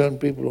way to turn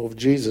people off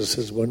Jesus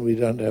is when we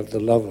don't have the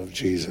love of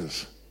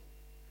Jesus.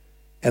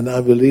 And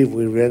I believe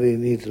we really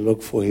need to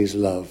look for his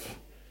love.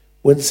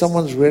 When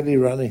someone's really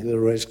running the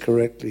race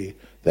correctly,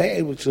 they're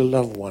able to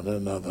love one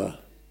another.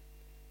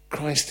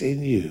 Christ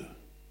in you.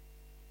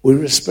 We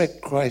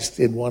respect Christ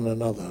in one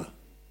another.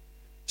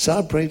 So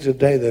I pray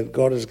today that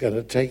God is going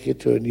to take you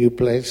to a new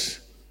place.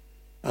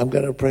 I'm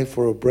going to pray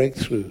for a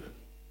breakthrough.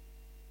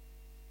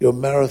 Your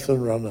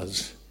marathon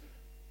runners,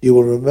 you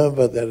will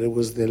remember that it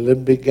was the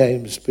Olympic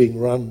Games being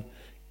run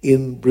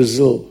in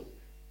Brazil,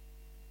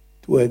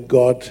 where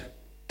God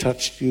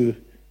touched you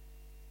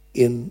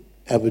in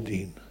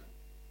Aberdeen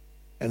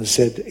and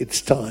said,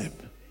 it's time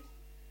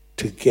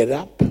to get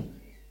up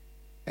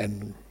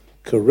and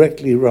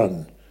correctly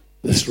run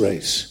this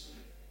race.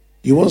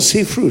 You will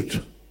see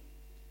fruit.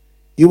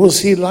 You will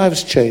see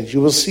lives change.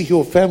 You will see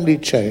your family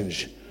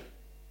change.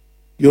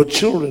 Your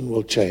children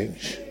will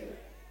change.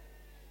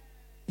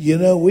 You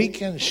know, we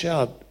can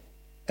shout,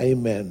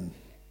 amen.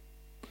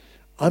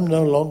 I'm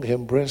no longer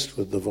impressed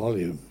with the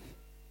volume.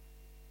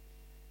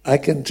 I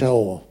can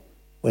tell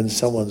when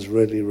someone's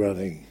really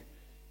running.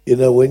 You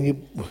know, when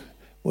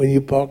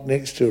you park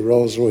next to a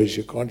Rolls Royce,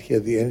 you can't hear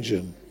the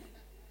engine.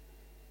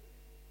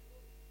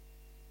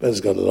 But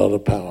it's got a lot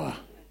of power.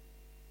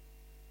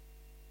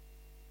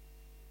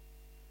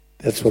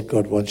 That's what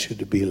God wants you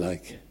to be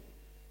like.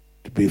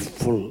 To be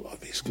full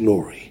of his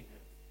glory,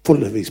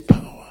 full of his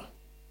power.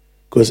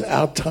 Because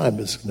our time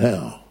is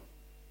now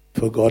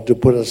for God to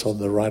put us on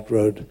the right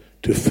road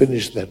to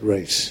finish that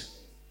race.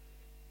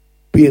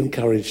 Be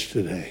encouraged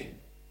today.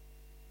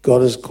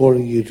 God is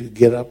calling you to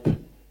get up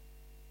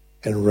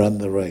and run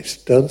the race.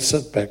 Don't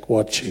sit back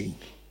watching.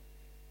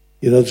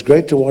 You know, it's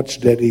great to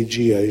watch Daddy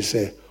Gio. You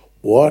say,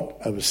 what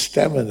a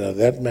stamina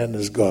that man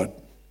has got.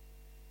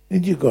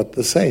 And you got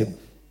the same.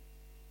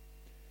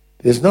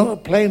 There's not a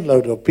plane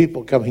load of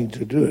people coming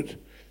to do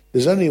it.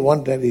 There's only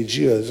one Daddy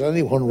Gio. There's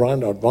only one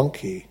Reinhard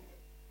Bonnke.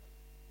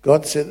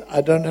 God said,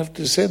 I don't have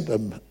to send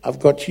them. I've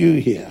got you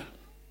here.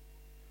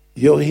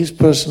 You're his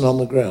person on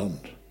the ground.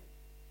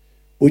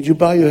 Would you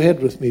bow your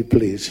head with me,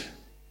 please?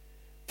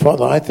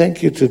 Father, I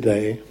thank you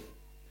today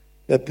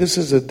that this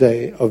is a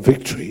day of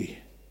victory.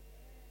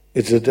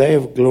 It's a day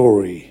of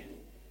glory.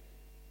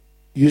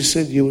 You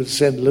said you would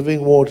send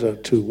living water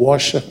to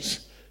wash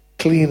us,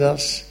 clean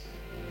us,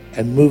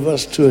 and move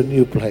us to a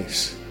new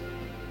place.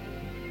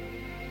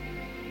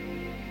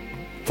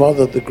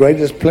 Father, the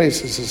greatest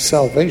place is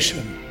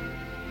salvation.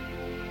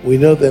 We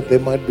know that there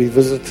might be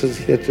visitors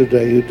here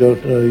today who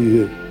don't know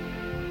you.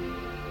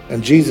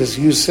 And Jesus,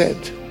 you said,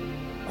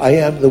 I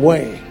am the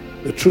way,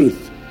 the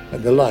truth,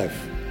 and the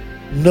life.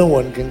 No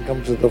one can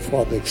come to the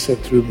Father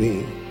except through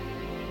me.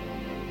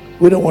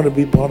 We don't want to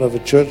be part of a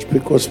church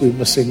because we're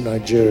missing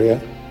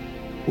Nigeria.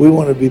 We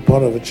want to be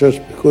part of a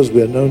church because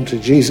we are known to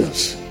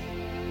Jesus.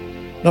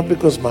 Not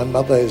because my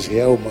mother is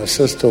here or my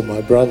sister or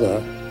my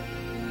brother.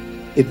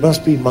 It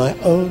must be my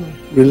own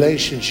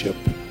relationship.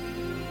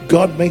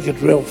 God, make it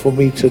real for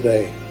me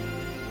today.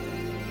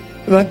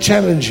 And I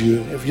challenge you,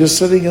 if you're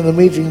sitting in the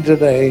meeting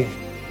today,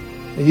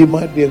 and you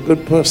might be a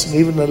good person,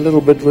 even a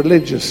little bit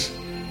religious.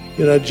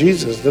 You know,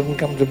 Jesus didn't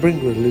come to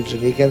bring religion.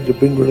 He came to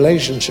bring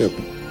relationship.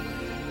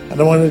 And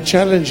I want to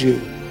challenge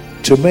you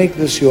to make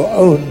this your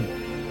own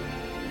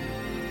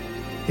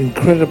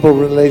incredible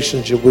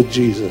relationship with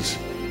Jesus.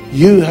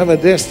 You have a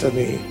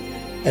destiny,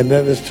 and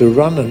that is to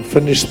run and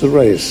finish the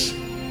race.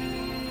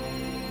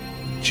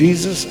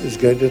 Jesus is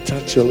going to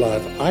touch your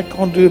life. I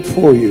can't do it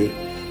for you.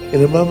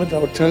 In a moment, I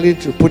will tell you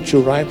to put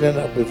your right hand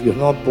up if you're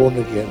not born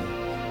again,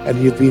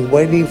 and you've been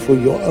waiting for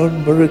your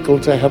own miracle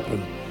to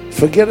happen.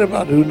 Forget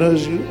about who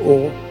knows you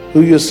or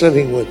who you're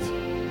sitting with.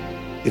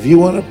 If you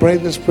want to pray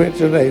this prayer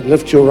today,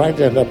 lift your right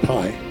hand up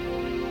high.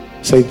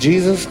 Say,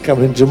 Jesus,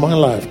 come into my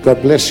life.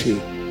 God bless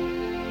you.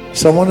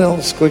 Someone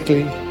else,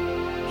 quickly.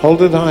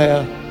 Hold it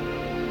higher.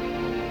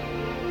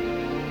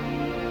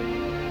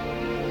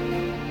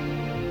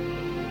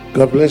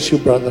 God bless you,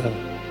 brother.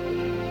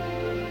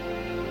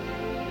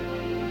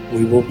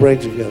 We will pray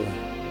together.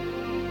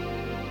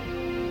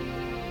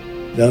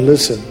 Now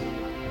listen.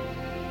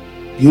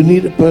 You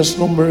need a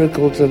personal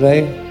miracle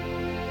today.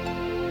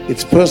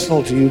 It's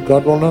personal to you.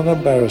 God will not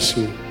embarrass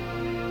you.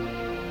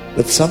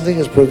 But something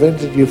has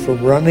prevented you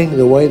from running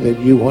the way that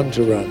you want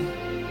to run.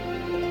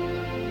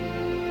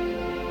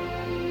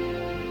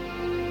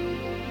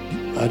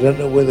 I don't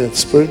know whether it's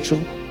spiritual,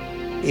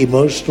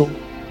 emotional,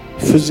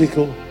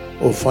 physical,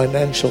 or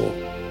financial,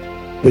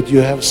 but you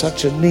have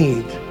such a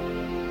need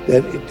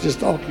that it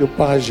just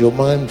occupies your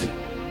mind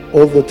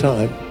all the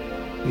time.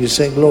 You're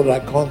saying, Lord, I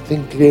can't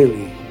think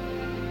clearly.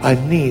 I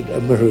need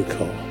a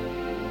miracle.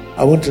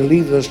 I want to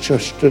leave this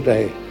church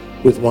today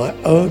with my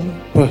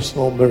own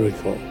personal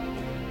miracle.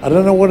 I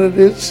don't know what it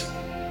is.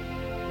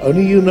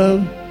 Only you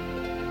know.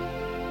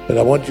 But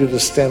I want you to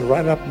stand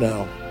right up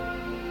now.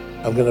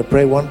 I'm going to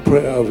pray one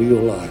prayer over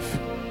your life.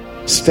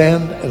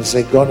 Stand and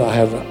say, God,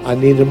 I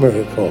need a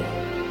miracle.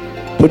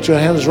 Put your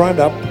hands right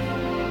up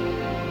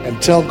and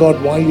tell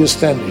God why you're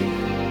standing.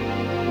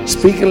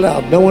 Speak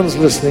aloud. No one's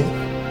listening.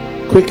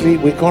 Quickly,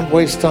 we can't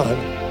waste time.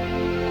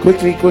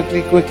 Quickly,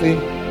 quickly, quickly.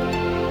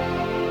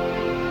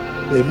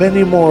 There are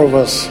many more of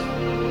us,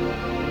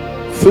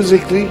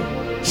 physically,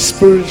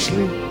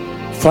 spiritually,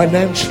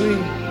 financially.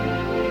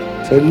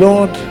 Say,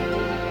 Lord,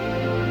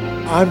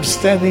 I'm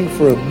standing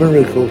for a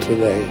miracle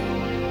today.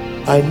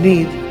 I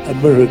need a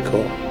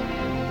miracle.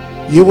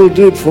 You will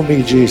do it for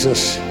me,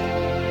 Jesus.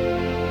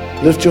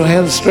 Lift your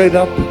hands straight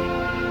up.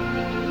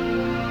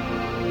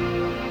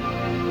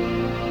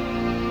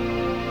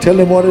 Tell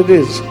him what it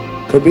is.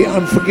 Could be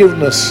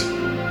unforgiveness,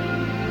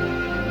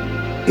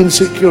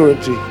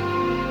 insecurity,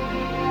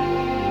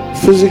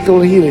 physical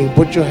healing.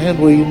 Put your hand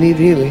where you need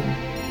healing.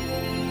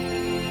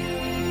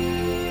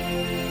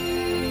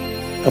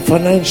 A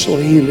financial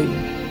healing,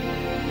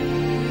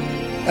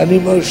 an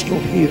emotional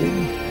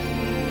healing.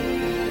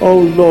 Oh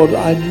Lord,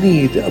 I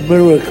need a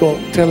miracle.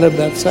 Tell him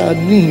that. Say, I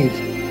need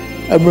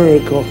a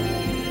miracle.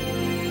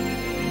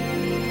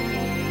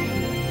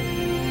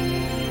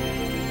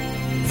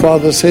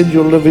 Father, send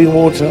your living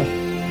water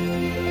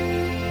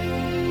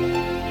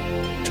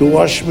to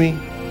wash me,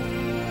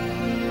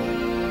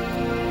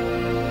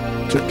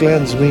 to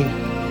cleanse me.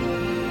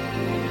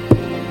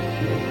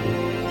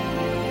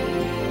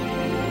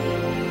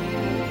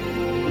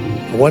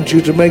 I want you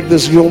to make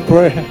this your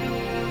prayer.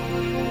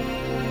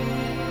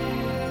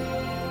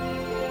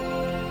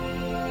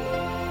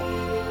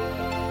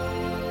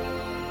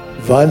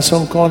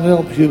 Vinesong can't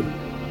help you.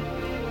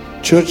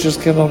 Churches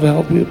cannot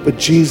help you, but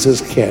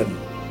Jesus can.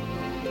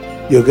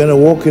 You're going to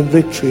walk in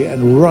victory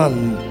and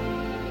run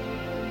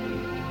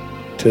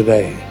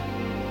today.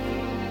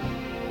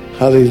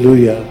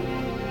 Hallelujah.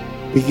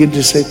 Begin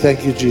to say,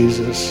 thank you,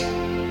 Jesus.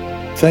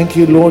 Thank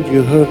you, Lord,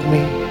 you heard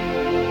me.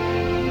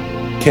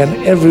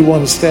 Can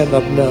everyone stand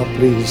up now,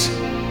 please,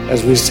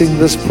 as we sing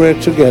this prayer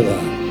together?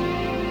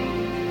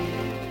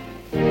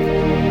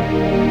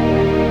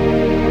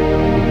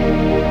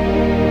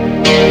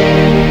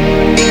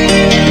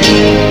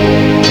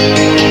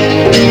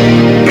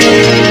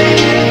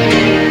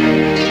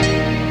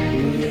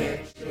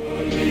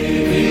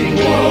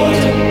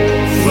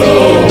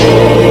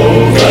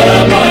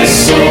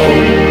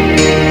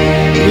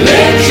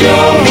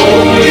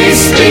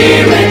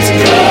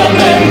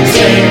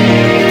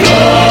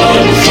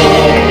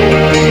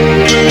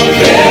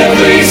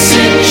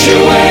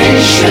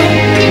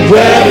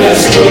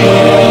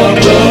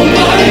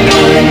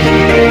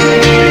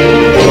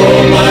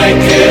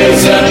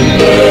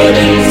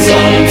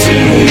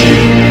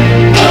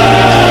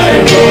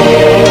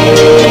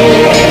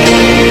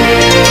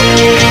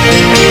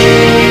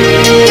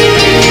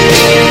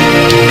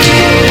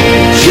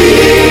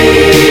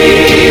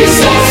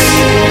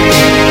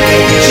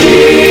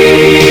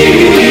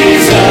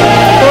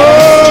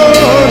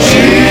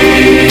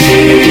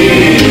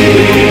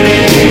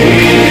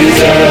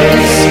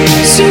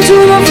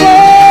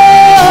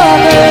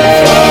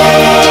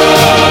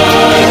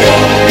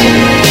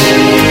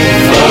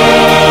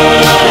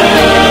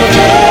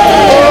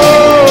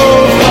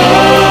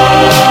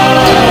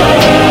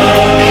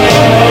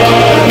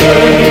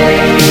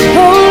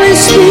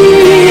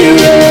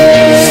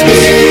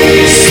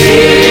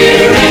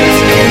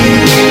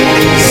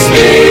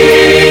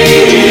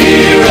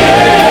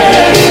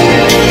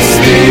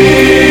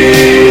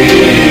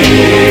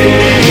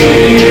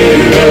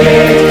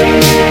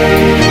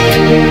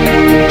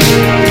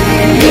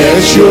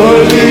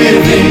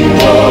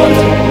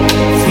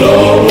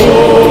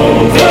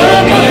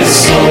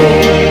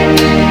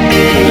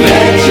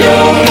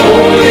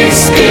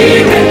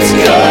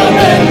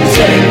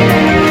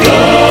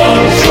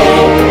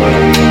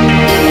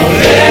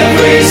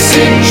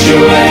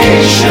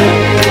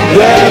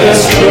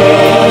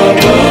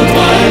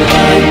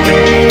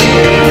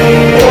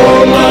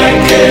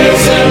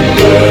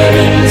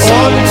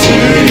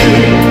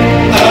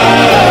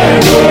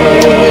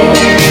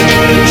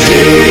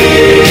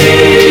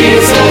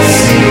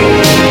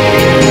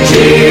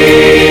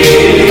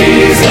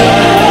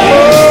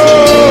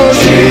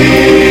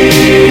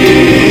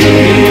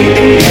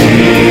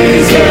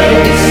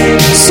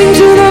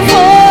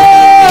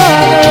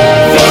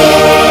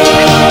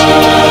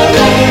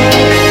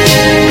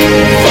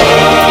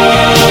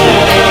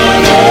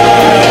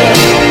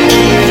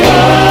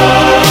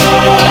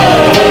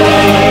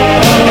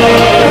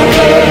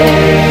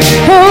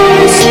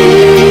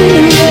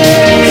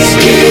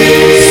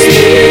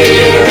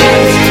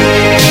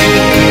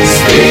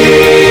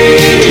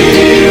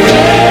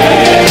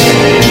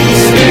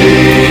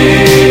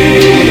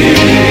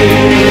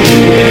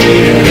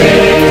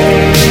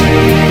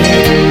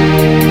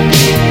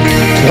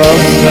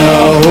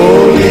 now,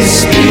 Holy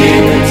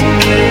Spirit,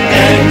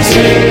 and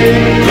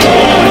take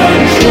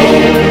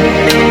control.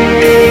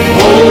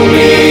 Hold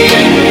me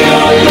in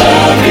your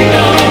loving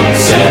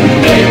arms and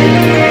make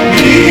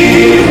me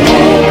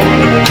whole.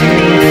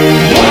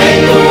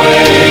 Wipe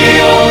away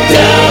all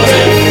doubt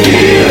and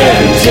fear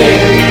and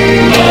take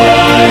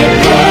my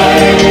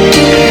pride.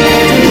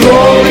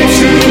 Draw me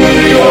to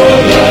your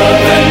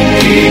love and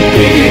keep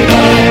me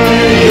by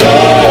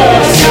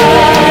your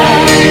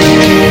side.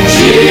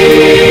 Jesus,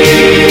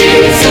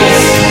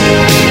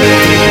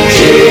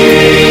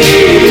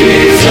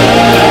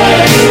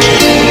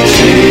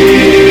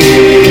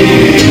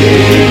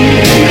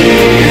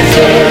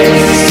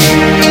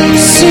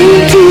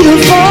 Sing to the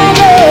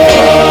Father.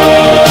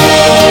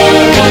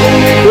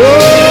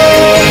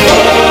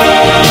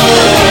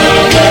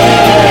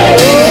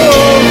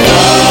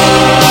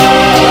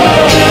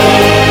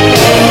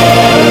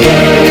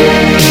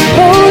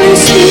 Holy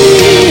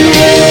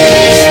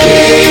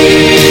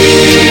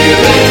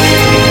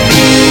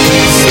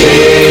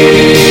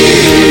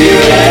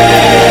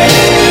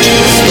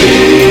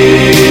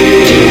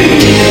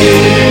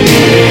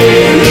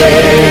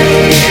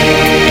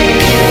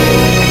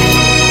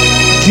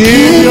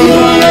give your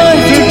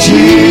life to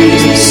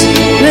Jesus.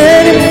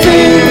 Let him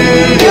fill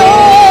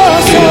your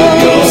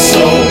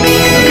soul.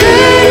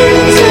 Let him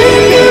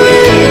take you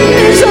in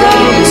his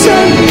arms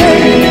and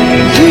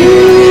make you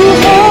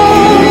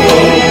whole.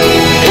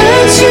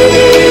 As you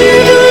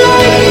give your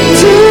life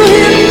to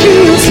him, you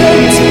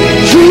set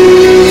you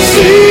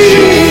free.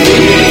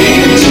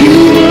 You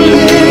will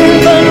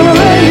live and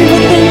reign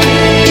with him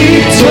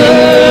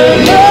eternally.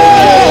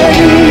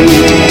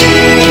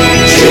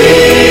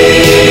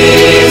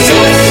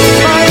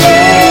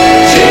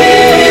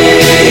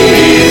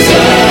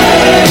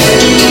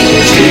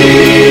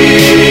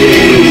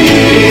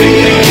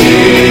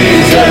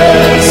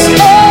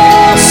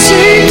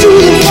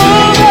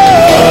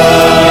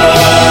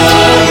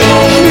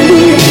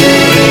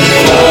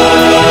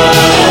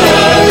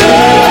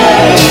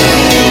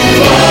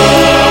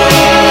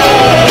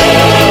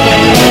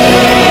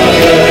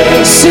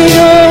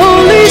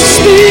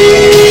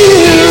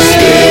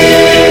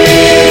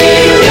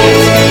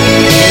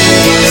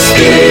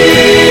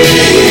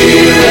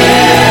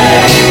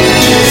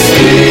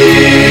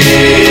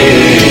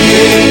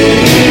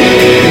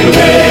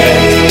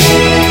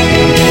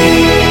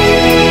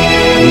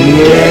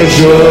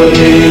 Your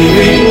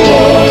living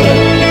water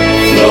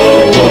flow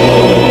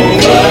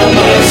over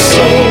my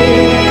soul.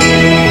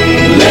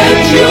 Let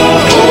your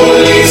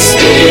Holy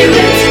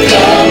Spirit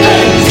come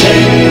and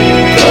take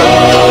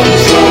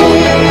control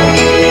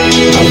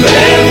of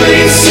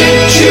every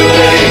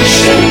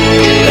situation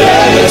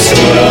that has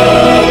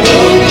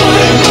troubled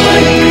my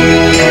mind.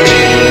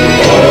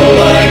 All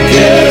my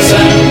cares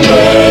and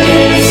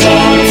burdens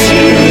onto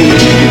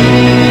you.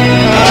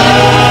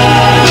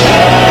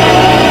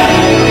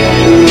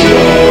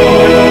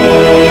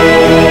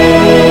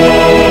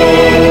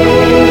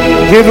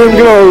 Give him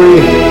glory.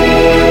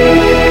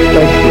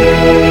 Thank you.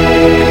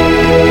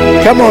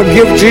 Come on,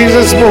 give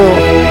Jesus more.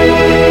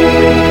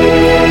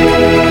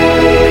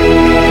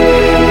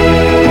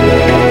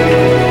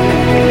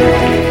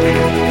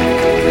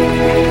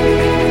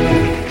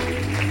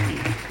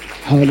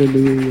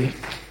 Hallelujah.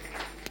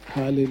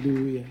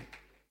 Hallelujah.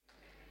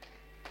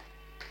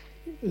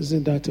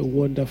 Isn't that a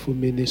wonderful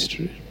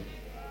ministry?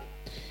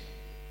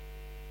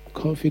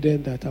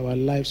 Confident that our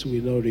lives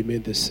will not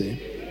remain the same.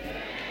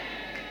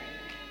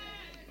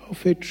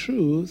 Of a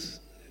truth,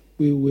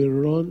 we will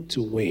run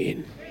to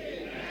win.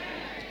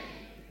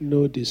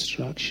 No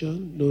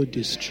distraction, no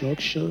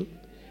destruction,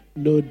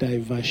 no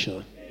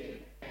diversion.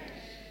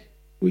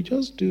 We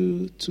just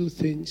do two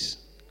things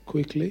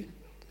quickly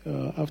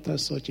after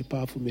such a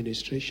powerful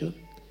ministration.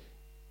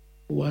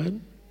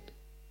 One,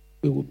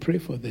 we will pray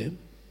for them,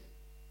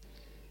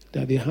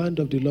 that the hand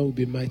of the Lord will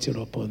be mighty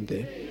upon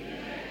them.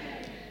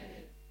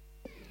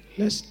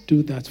 Let's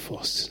do that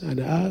first and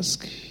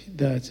ask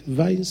that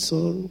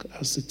Vinesong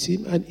as a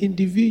team and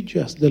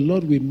individuals, the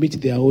Lord will meet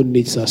their own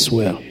needs as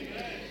well.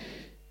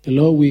 The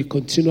Lord will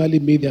continually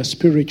meet their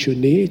spiritual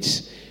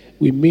needs.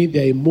 We meet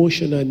their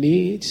emotional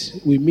needs.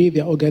 We meet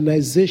their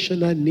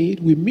organizational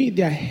needs. We meet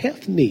their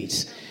health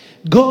needs.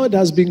 God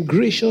has been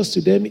gracious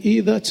to them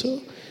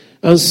hitherto.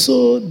 And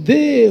so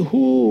they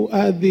who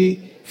are the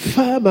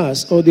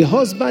farmers or the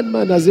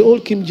husbandman, as the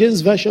old King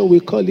James Version will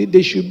call it,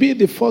 they should be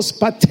the first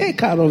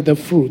partaker of the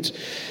fruit.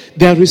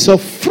 There is a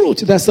fruit,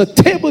 there's a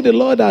table the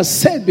Lord has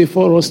set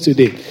before us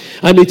today.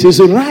 And it is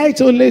right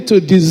only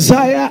to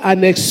desire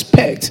and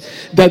expect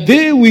that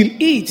they will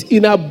eat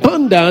in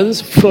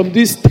abundance from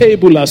this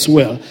table as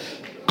well.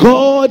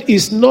 God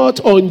is not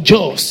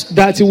unjust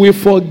that he will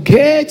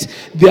forget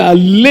their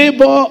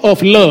labor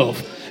of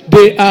love.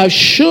 They are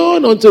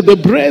shown unto the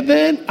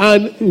brethren,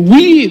 and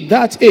we,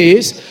 that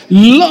is,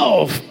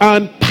 love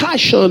and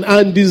passion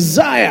and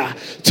desire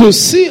to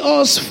see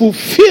us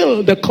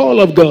fulfill the call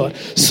of God.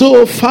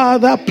 So,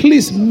 Father,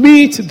 please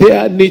meet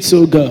their needs,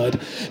 O God.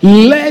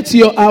 Let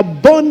your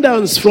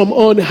abundance from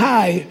on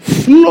high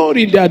flow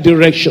in their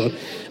direction.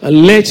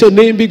 And let your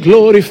name be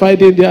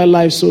glorified in their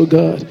lives, oh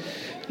God.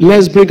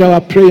 Let's bring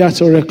our prayer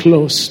to a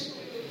close.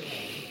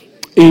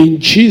 In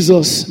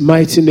Jesus'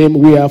 mighty name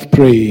we have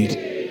prayed.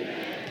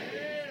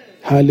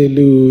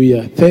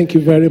 Hallelujah. Thank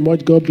you very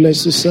much. God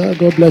bless you, sir.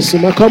 God bless you.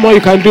 Now, come on,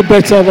 you can do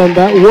better than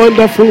that.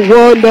 Wonderful,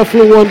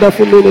 wonderful,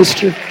 wonderful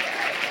ministry.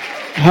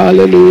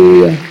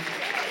 Hallelujah.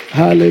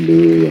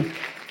 Hallelujah.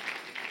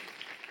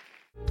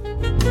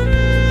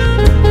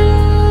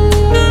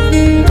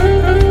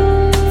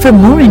 For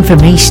more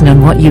information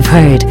on what you've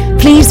heard,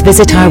 please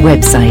visit our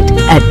website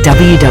at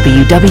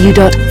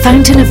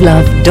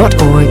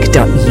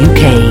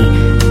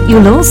www.fountainoflove.org.uk.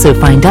 You'll also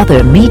find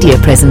other media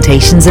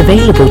presentations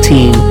available to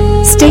you.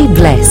 Stay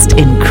blessed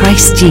in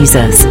Christ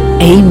Jesus.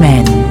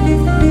 Amen.